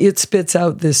 As it spits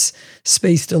out this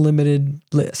space delimited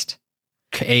list.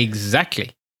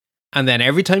 Exactly. And then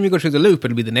every time you go through the loop,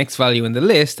 it'll be the next value in the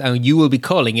list, and you will be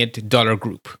calling it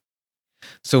 $group.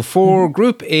 So for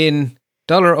group in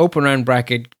 $ open round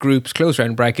bracket groups close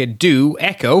round bracket do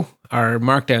echo our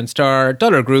markdown star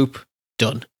 $group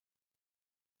done.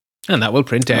 And that will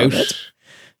print out.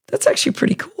 That's actually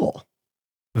pretty cool.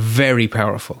 Very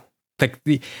powerful.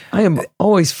 I am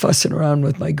always fussing around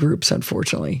with my groups,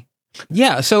 unfortunately.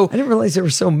 Yeah, so I didn't realize there were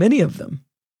so many of them.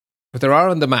 But there are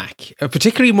on the Mac,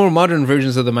 particularly more modern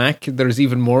versions of the Mac. There's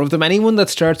even more of them. Anyone that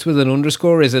starts with an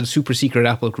underscore is a super secret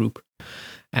Apple group.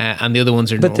 And the other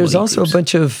ones are But there's also groups. a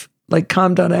bunch of like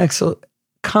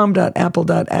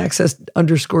com.apple.access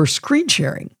 _ screen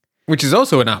sharing. Which is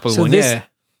also an Apple one,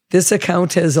 This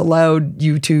account has allowed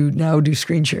you to now do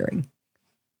screen sharing.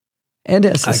 And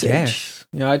SSH. I guess.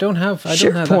 Yeah, I don't have that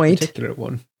particular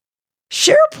one.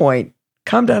 SharePoint.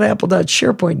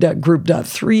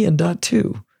 com.apple.sharepoint.group.3 and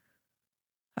 .2.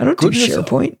 I don't do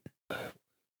SharePoint.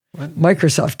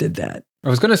 Microsoft did that. I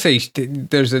was going to say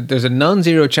there's a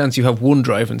non-zero chance you have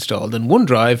OneDrive installed, and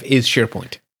OneDrive is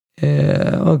SharePoint.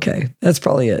 Yeah, okay. That's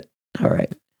probably it. All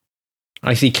right.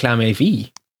 I see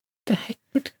ClamAV. The heck?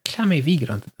 Where did ClamAV get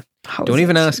onto that? Don't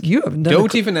even ask. You haven't done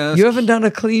ask. You haven't done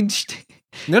a clean...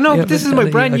 No, but this is my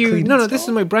brand new... No, this is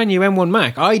my brand new M1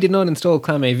 Mac. I did not install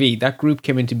ClamAV. That group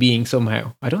came into being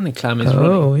somehow. I don't think Clam is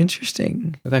running. Oh,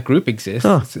 interesting. But that group exists.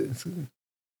 Huh.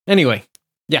 Anyway,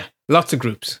 yeah, lots of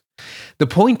groups. The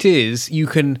point is,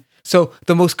 so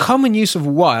the most common use of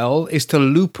while is to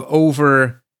loop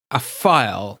over a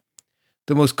file.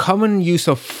 The most common use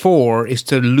of for is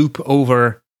to loop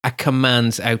over a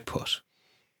command's output.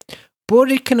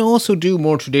 But it can also do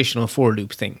more traditional for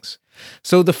loop things.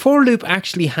 So the for loop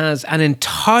actually has an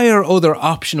entire other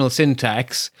optional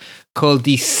syntax called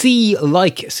the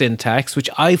C-like syntax, which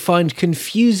I find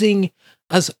confusing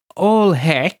as all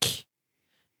heck,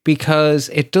 because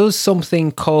it does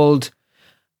something called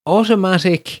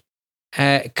automatic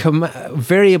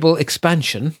variable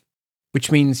expansion,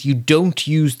 which means you don't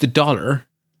use the $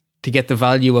 to get the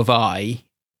value of I,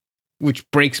 which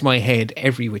breaks my head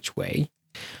every which way.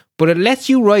 But it lets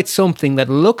you write something that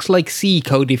looks like C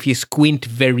code if you squint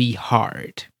very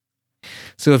hard.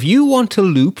 So if you want to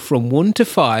loop from 1 to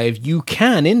 5, you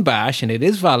can in bash, and it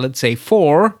is valid, say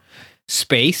for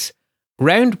space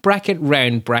round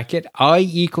bracket I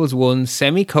equals 1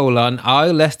 semicolon I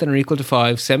less than or equal to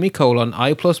 5 semicolon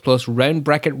I plus plus round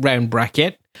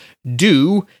bracket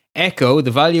do echo the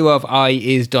value of I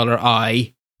is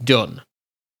 $I done.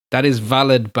 That is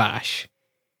valid bash.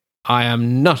 I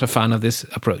am not a fan of this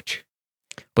approach,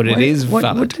 but it is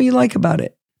valid. What do you like about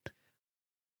it?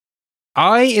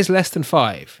 I is less than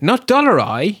 5, not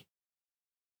 $I.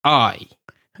 I.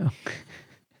 Oh.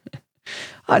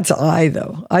 It's I,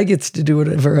 though. I gets to do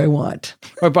whatever I want.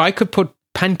 But I could put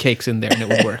pancakes in there and it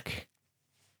would work.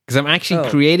 Because I'm actually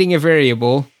creating a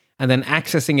variable and then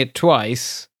accessing it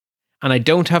twice. And I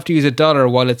don't have to use $1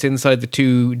 while it's inside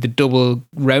the double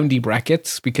roundy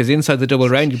brackets, because inside the double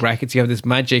roundy brackets, you have this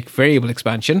magic variable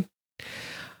expansion.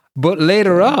 But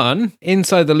later on,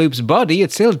 inside the loop's body,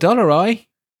 it's still $I.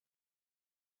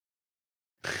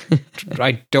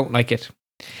 I don't like it.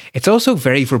 It's also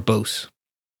very verbose,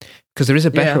 because there is a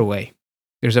better way.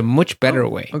 There's a much better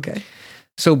way. Okay.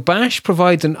 So bash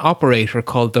provides an operator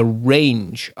called the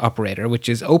range operator, which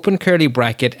is open curly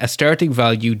bracket, a starting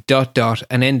value, ...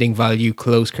 an ending value,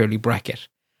 close curly bracket.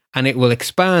 And it will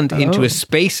expand into a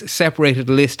space-separated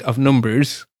list of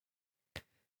numbers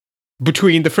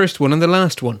between the first one and the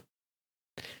last one.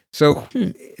 So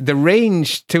the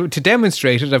range, to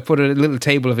demonstrate it, I've put a little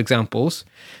table of examples.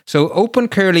 So open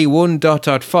curly 1 ...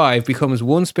 5 becomes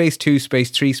 1 space 2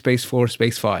 space 3 space 4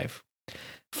 space 5.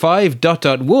 5 ...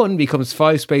 1 becomes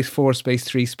 5 space 4 space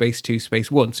 3 space 2 space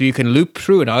 1. So you can loop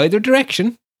through in either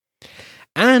direction,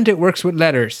 and it works with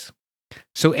letters.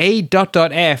 So A ...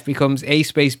 F becomes A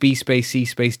space B space C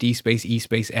space D space E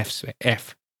space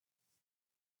F.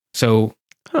 So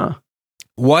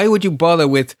why would you bother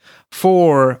with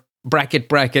 4 bracket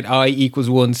I equals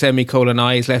 1 semicolon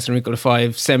I is less than or equal to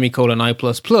 5 semicolon I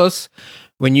plus plus,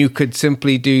 when you could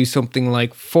simply do something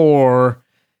like 4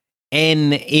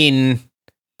 n in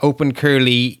open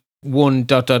curly 1 ...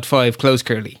 5 close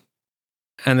curly,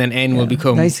 and then n will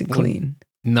become nice and clean.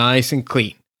 Nice and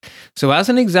clean. So as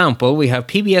an example, we have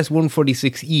PBS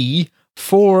 146E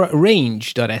for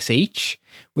range.sh,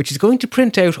 which is going to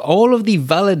print out all of the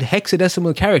valid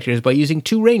hexadecimal characters by using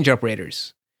 2 range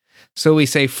operators. So we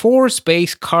say 4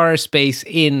 space car space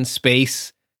in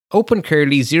space open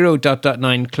curly 0 ...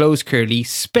 9 close curly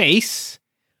space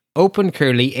open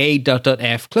curly A ...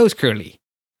 F close curly.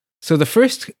 So the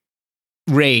first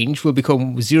range will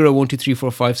become 0, 1, 2, 3,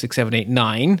 4, 5, 6, 7, 8,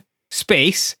 9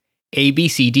 space A, B,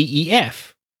 C, D, E,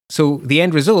 F. So the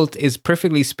end result is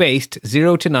perfectly spaced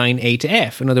 0 to 9, A to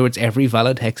F. In other words, every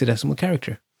valid hexadecimal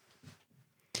character.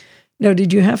 Now,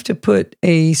 did you have to put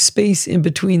a space in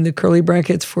between the curly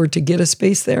brackets for it to get a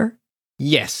space there?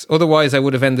 Yes. Otherwise, I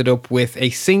would have ended up with a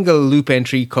single loop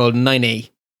entry called 9A.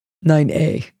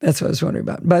 9A. That's what I was wondering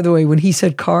about. By the way, when he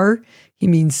said car, he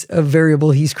means a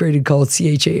variable he's created called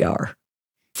CHAR.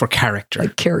 For character.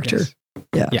 Like character.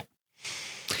 Yes. Yeah.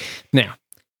 Now,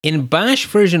 in Bash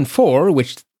version 4,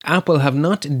 which Apple have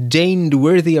not deigned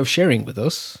worthy of sharing with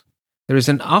us, there is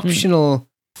an optional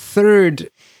third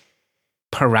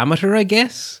parameter, I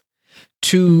guess,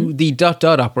 to the ...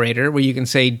 operator, where you can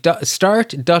say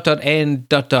start ... end ...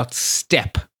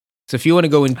 step. So if you want to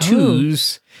go in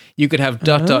twos, you could have ...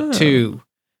 2.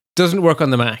 Doesn't work on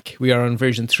the Mac. We are on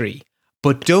version 3.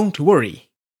 But don't worry.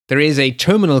 There is a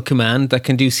terminal command that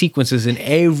can do sequences in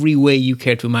every way you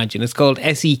care to imagine. It's called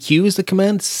SEQ is the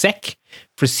command, sec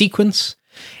for sequence.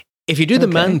 If you do the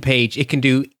man page, it can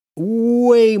do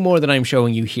way more than I'm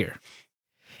showing you here.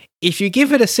 If you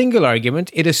give it a single argument,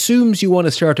 it assumes you want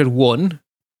to start at 1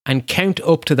 and count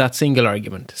up to that single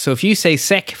argument. So if you say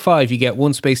sec 5, you get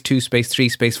 1 space 2 space 3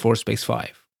 space 4 space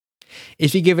 5.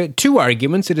 If you give it 2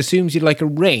 arguments, it assumes you'd like a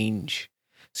range.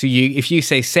 So if you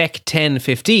say sec 10,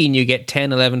 15, you get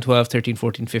 10, 11, 12, 13,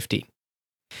 14, 15.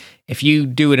 If you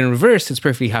do it in reverse, it's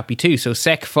perfectly happy too. So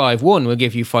sec 5, 1 will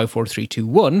give you 5, 4, 3, 2,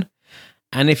 1.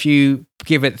 And if you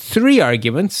give it 3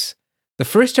 arguments, the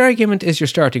first argument is your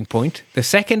starting point, the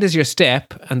second is your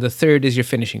step, and the third is your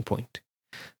finishing point.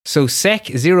 So sec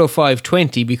 0, 5,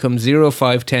 20 becomes 0,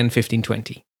 5, 10, 15,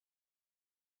 20.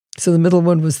 So the middle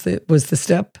one was the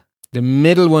step? The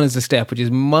middle one is the step, which is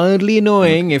mildly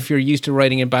annoying if you're used to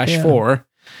writing in Bash 4.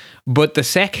 But the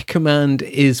sec command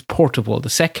is portable. The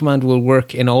sec command will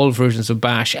work in all versions of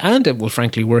Bash, and it will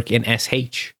frankly work in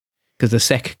SH, because the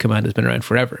sec command has been around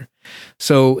forever.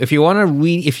 So if you want to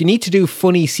if you need to do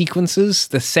funny sequences,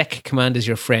 the sec command is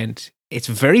your friend. It's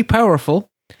very powerful,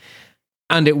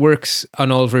 and it works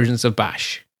on all versions of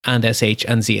Bash and SH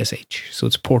and ZSH. So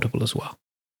it's portable as well.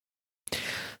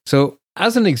 So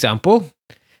as an example,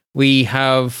 We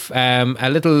have a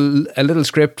little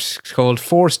script called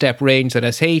 4-step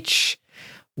range.sh,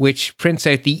 which prints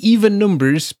out the even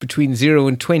numbers between 0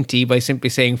 and 20 by simply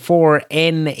saying for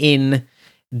n in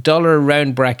dollar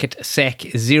round bracket sec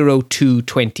 0 to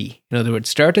 20. In other words,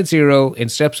 start at 0 in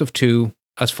steps of 2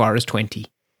 as far as 20.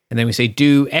 And then we say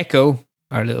do echo,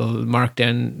 our little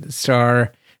markdown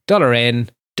star, $n,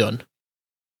 done.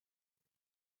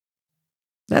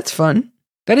 That's fun.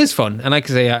 That is fun. And like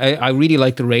I say, I really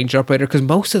like the range operator because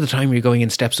most of the time you're going in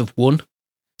steps of 1.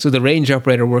 So the range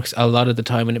operator works a lot of the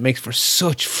time and it makes for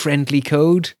such friendly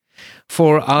code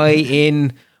for I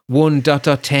in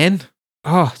 1.10.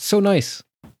 Oh, it's so nice.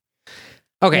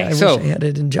 Okay, yeah, I wish I had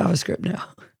it in JavaScript now.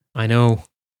 I know.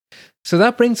 So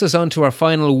that brings us on to our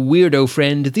final weirdo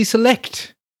friend, the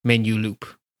select menu loop.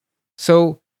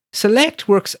 So select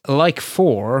works like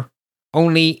for,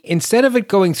 only instead of it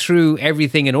going through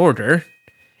everything in order,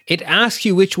 it asks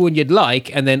you which one you'd like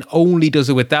and then only does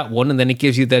it with that one, and then it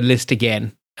gives you the list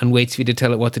again and waits for you to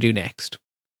tell it what to do next.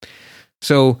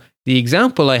 So the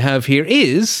example I have here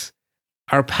is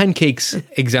our pancakes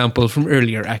example from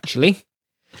earlier, actually.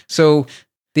 So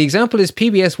the example is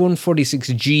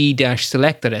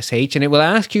PBS146G-select.sh, and it will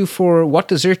ask you for what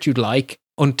dessert you'd like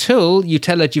until you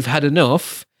tell it you've had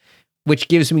enough, which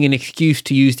gives me an excuse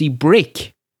to use the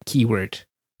break keyword,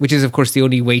 which is, of course, the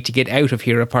only way to get out of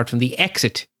here apart from the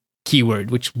exit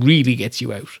keyword, which really gets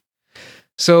you out.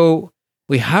 So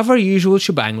we have our usual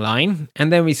shebang line,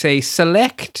 and then we say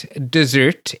select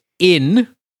dessert in.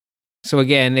 So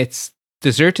again, it's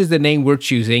dessert is the name we're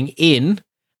choosing in,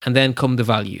 and then come the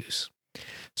values.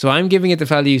 So I'm giving it the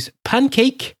values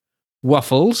pancake,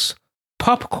 waffles,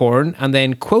 popcorn, and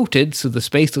then quoted, so the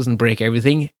space doesn't break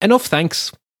everything, enough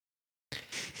thanks.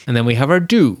 And then we have our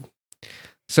do.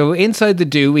 So inside the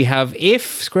do, we have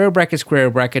if square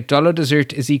bracket, dollar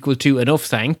dessert is equal to enough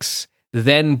thanks,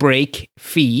 then break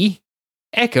fee,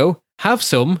 echo, have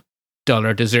some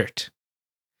dollar dessert.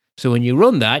 So when you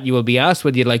run that, you will be asked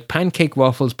whether you like pancake,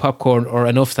 waffles, popcorn, or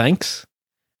enough thanks.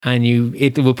 And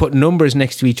it will put numbers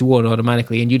next to each one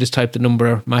automatically, and you just type the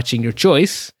number matching your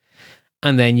choice,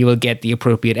 and then you will get the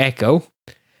appropriate echo.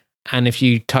 And if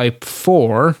you type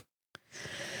 4,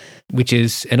 which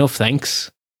is enough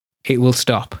thanks, it will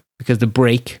stop because the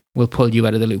break will pull you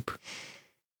out of the loop.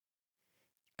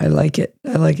 I like it.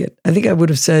 I think I would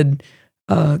have said,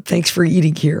 thanks for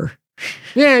eating here.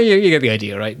 Yeah, you get the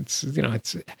idea, right? It's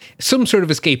some sort of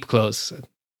escape clause.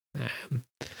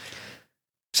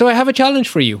 So I have a challenge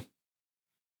for you.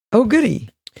 Oh, goody.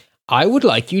 I would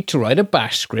like you to write a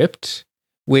bash script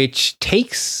which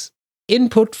takes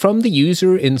input from the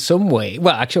user in some way.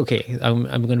 Well, actually, okay, I'm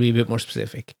going to be a bit more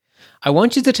specific. I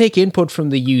want you to take input from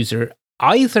the user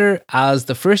either as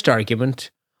the first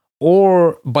argument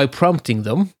or by prompting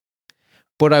them,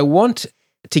 but I want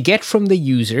to get from the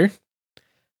user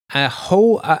a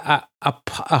whole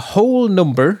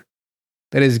number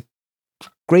that is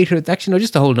greater. Actually, no,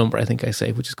 just a whole number, I think I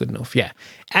say, which is good enough. Yeah.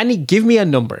 And give me a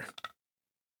number.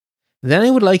 Then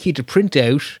I would like you to print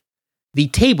out the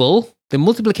table, the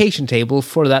multiplication table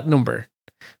for that number.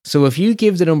 So if you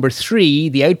give the number 3,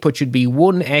 the output should be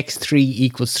 1x3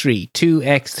 equals 3,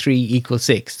 2x3 equals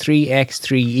 6,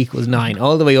 3x3 equals 9,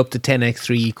 all the way up to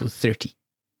 10x3 equals 30.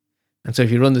 And so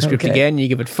if you run the script again, you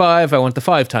give it 5, I want the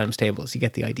 5 times tables. You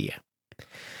get the idea.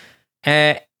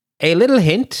 A little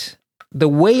hint, the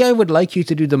way I would like you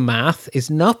to do the math is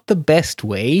not the best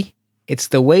way. It's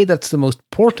the way that's the most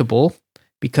portable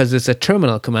because it's a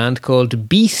terminal command called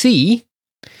BC,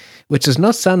 which does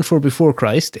not stand for before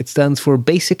Christ. It stands for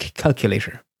basic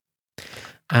calculator.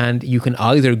 And you can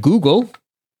either Google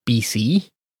BC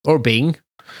or Bing,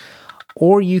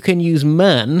 or you can use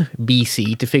man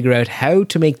BC to figure out how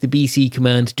to make the BC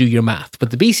command do your math.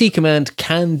 But the BC command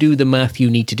can do the math you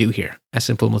need to do here, a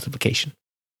simple multiplication.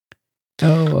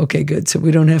 Oh, okay, good. So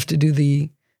we don't have to do the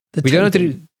we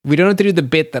don't have to do the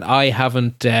bit that I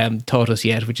haven't taught us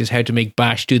yet, which is how to make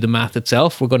bash do the math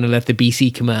itself. We're going to let the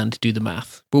BC command do the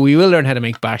math. But we will learn how to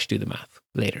make bash do the math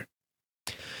later.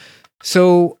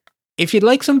 So if you'd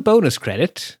like some bonus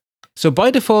credit, so by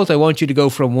default, I want you to go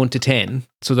from 1 to 10.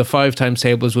 So the 5 times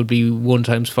tables would be 1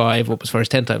 times 5 up as far as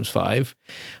 10 times 5.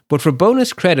 But for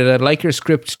bonus credit, I'd like your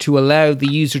script to allow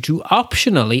the user to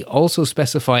optionally also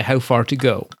specify how far to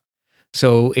go.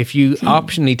 So if you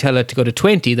optionally tell it to go to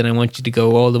 20, then I want you to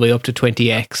go all the way up to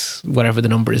 20x, whatever the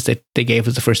number is that they gave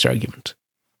as the first argument.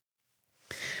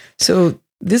 So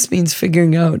this means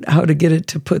figuring out how to get it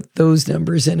to put those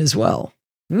numbers in as well.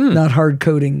 Not hard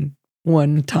coding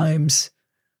 1 times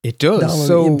it does. dollar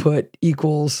so input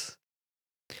equals.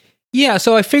 Yeah,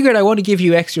 so I figured I want to give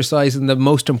you exercise in the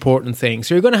most important thing.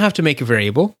 So you're going to have to make a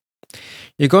variable.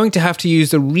 You're going to have to use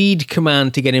the read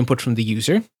command to get input from the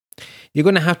user. You're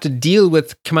going to have to deal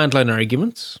with command line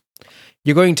arguments.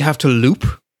 You're going to have to loop.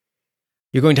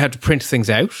 You're going to have to print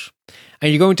things out.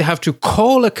 And you're going to have to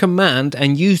call a command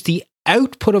and use the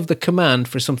output of the command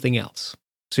for something else.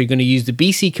 So you're going to use the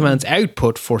BC command's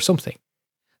output for something.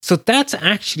 So that's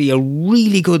actually a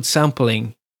really good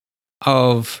sampling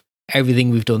of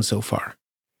everything we've done so far.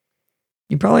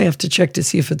 You probably have to check to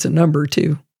see if it's a number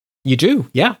too. You do,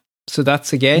 yeah. So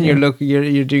that's again,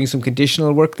 you're doing some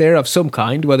conditional work there of some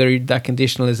kind, whether that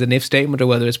conditional is an if statement or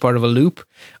whether it's part of a loop.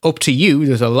 Up to you.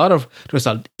 There's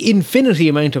an infinity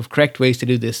amount of correct ways to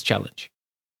do this challenge.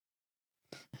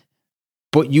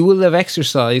 But you will have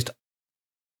exercised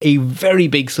a very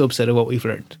big subset of what we've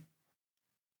learned.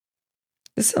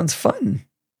 This sounds fun.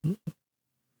 And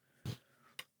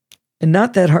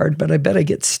not that hard, but I bet I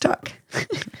get stuck.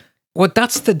 Well,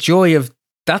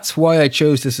 that's why I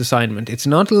chose this assignment. It's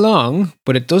not long,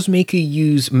 but it does make you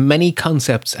use many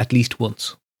concepts at least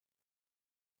once.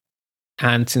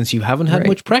 And since you haven't had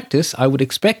much practice, I would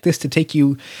expect this to take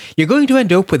you're going to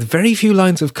end up with very few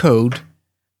lines of code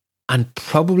and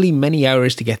probably many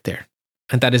hours to get there.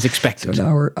 And that is expected. So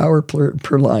an hour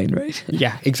per line, right?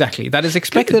 Yeah, exactly. That is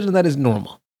expected and that is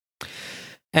normal.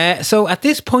 So at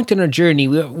this point in our journey,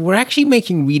 we're actually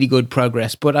making really good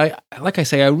progress. But I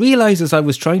realized as I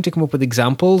was trying to come up with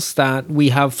examples that we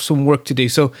have some work to do.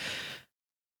 So,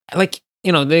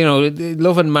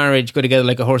 love and marriage go together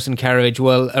like a horse and carriage.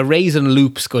 Well, arrays and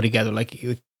loops go together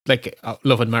like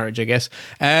love and marriage, I guess.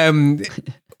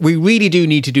 We really do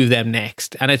need to do them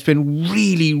next. And it's been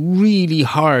really, really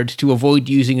hard to avoid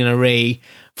using an array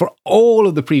for all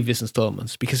of the previous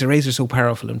installments because arrays are so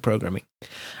powerful in programming.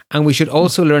 And we should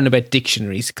also learn about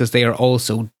dictionaries because they are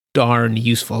also darn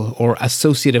useful, or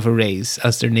associative arrays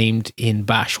as they're named in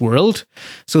Bash world.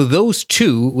 So those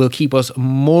two will keep us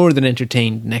more than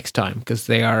entertained next time because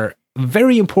they are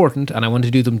very important and I want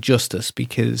to do them justice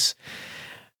because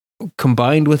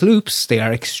combined with loops, they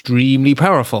are extremely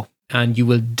powerful. And you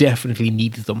will definitely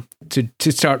need them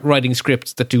to start writing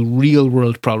scripts that do real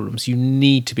world problems. You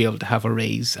need to be able to have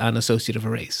arrays and associative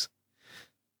arrays.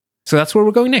 So that's where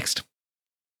we're going next.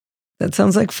 That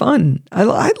sounds like fun.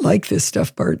 I like this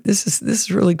stuff, Bart. This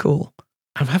is really cool.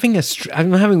 I'm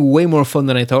having way more fun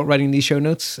than I thought writing these show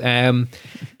notes. I've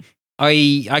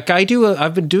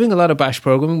been doing a lot of Bash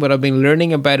programming, but I've been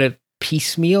learning about it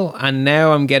piecemeal, and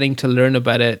now I'm getting to learn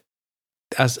about it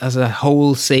as a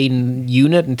whole sane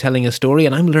unit and telling a story,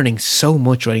 and I'm learning so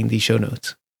much writing these show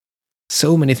notes.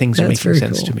 So many things are making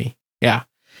sense to me. Yeah.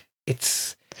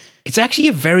 It's actually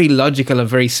a very logical and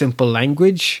very simple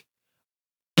language,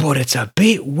 but it's a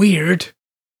bit weird.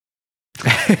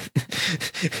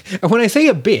 And when I say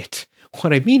a bit,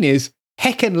 what I mean is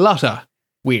heckin' lotta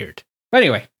weird.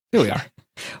 Anyway, here we are.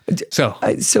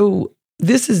 So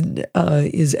this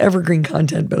is evergreen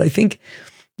content, but I think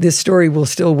this story will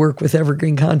still work with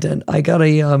evergreen content. I got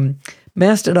a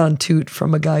Mastodon toot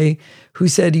from a guy who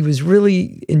said he was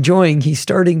really enjoying. He's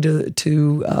starting to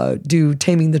do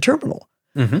Taming the Terminal,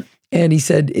 and he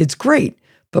said it's great,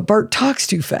 but Bart talks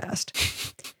too fast.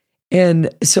 And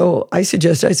so I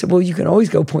said, well, you can always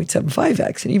go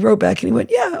 0.75x. And he wrote back and he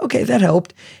went, yeah, okay, that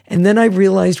helped. And then I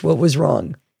realized what was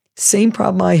wrong. Same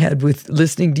problem I had with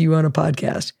listening to you on a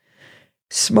podcast.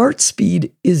 Smart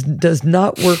speed does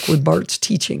not work with Bart's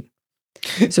teaching.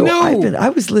 So I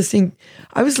was listening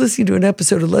to an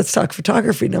episode of Let's Talk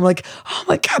Photography, and I'm like, oh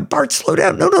my God, Bart, slow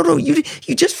down. No. You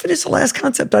just finished the last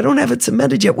concept. I don't have it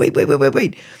cemented yet. Wait.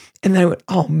 And then I went,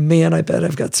 oh man, I bet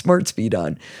I've got smart speed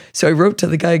on. So I wrote to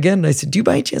the guy again and I said, do you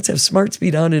by any chance have smart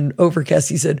speed on in Overcast?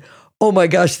 He said, oh my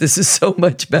gosh, this is so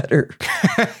much better.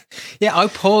 Yeah, I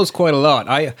pause quite a lot.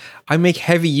 I make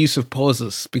heavy use of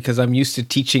pauses because I'm used to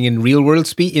teaching in real world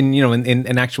speed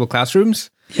in actual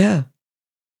classrooms. Yeah.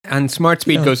 And smart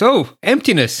speed goes, oh,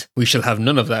 emptiness. We shall have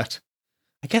none of that.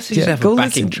 I guess I just have a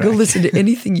backing track. Go listen to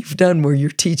anything you've done where you're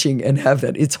teaching and have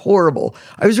that. It's horrible.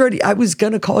 I was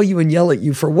going to call you and yell at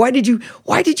you for why did you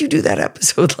do that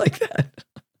episode like that?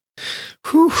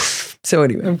 Whew. So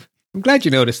anyway. I'm glad you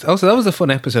noticed. Also, that was a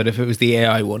fun episode if it was the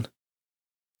AI one.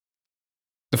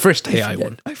 The first AI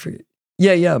one. I forget.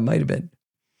 Yeah, it might have been.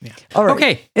 Yeah. All right.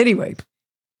 Okay. Anyway.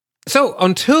 So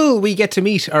until we get to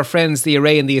meet our friends, the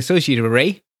array and the associative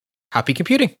array, happy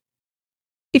computing.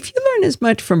 If you learn as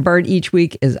much from Bart each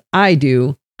week as I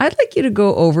do, I'd like you to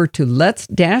go over to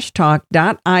lets-talk.ie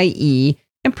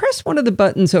and press one of the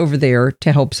buttons over there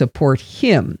to help support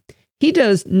him. He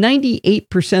does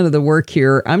 98% of the work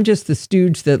here. I'm just the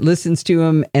stooge that listens to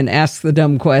him and asks the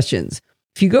dumb questions.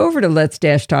 If you go over to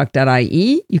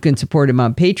lets-talk.ie, you can support him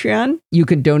on Patreon, you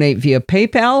can donate via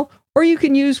PayPal, or you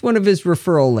can use one of his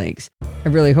referral links. I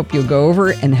really hope you'll go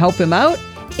over and help him out.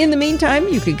 In the meantime,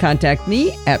 you can contact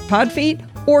me at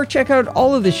Podfeet or check out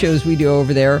all of the shows we do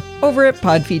over there over at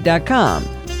podfeet.com.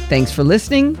 Thanks for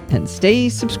listening and stay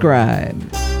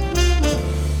subscribed.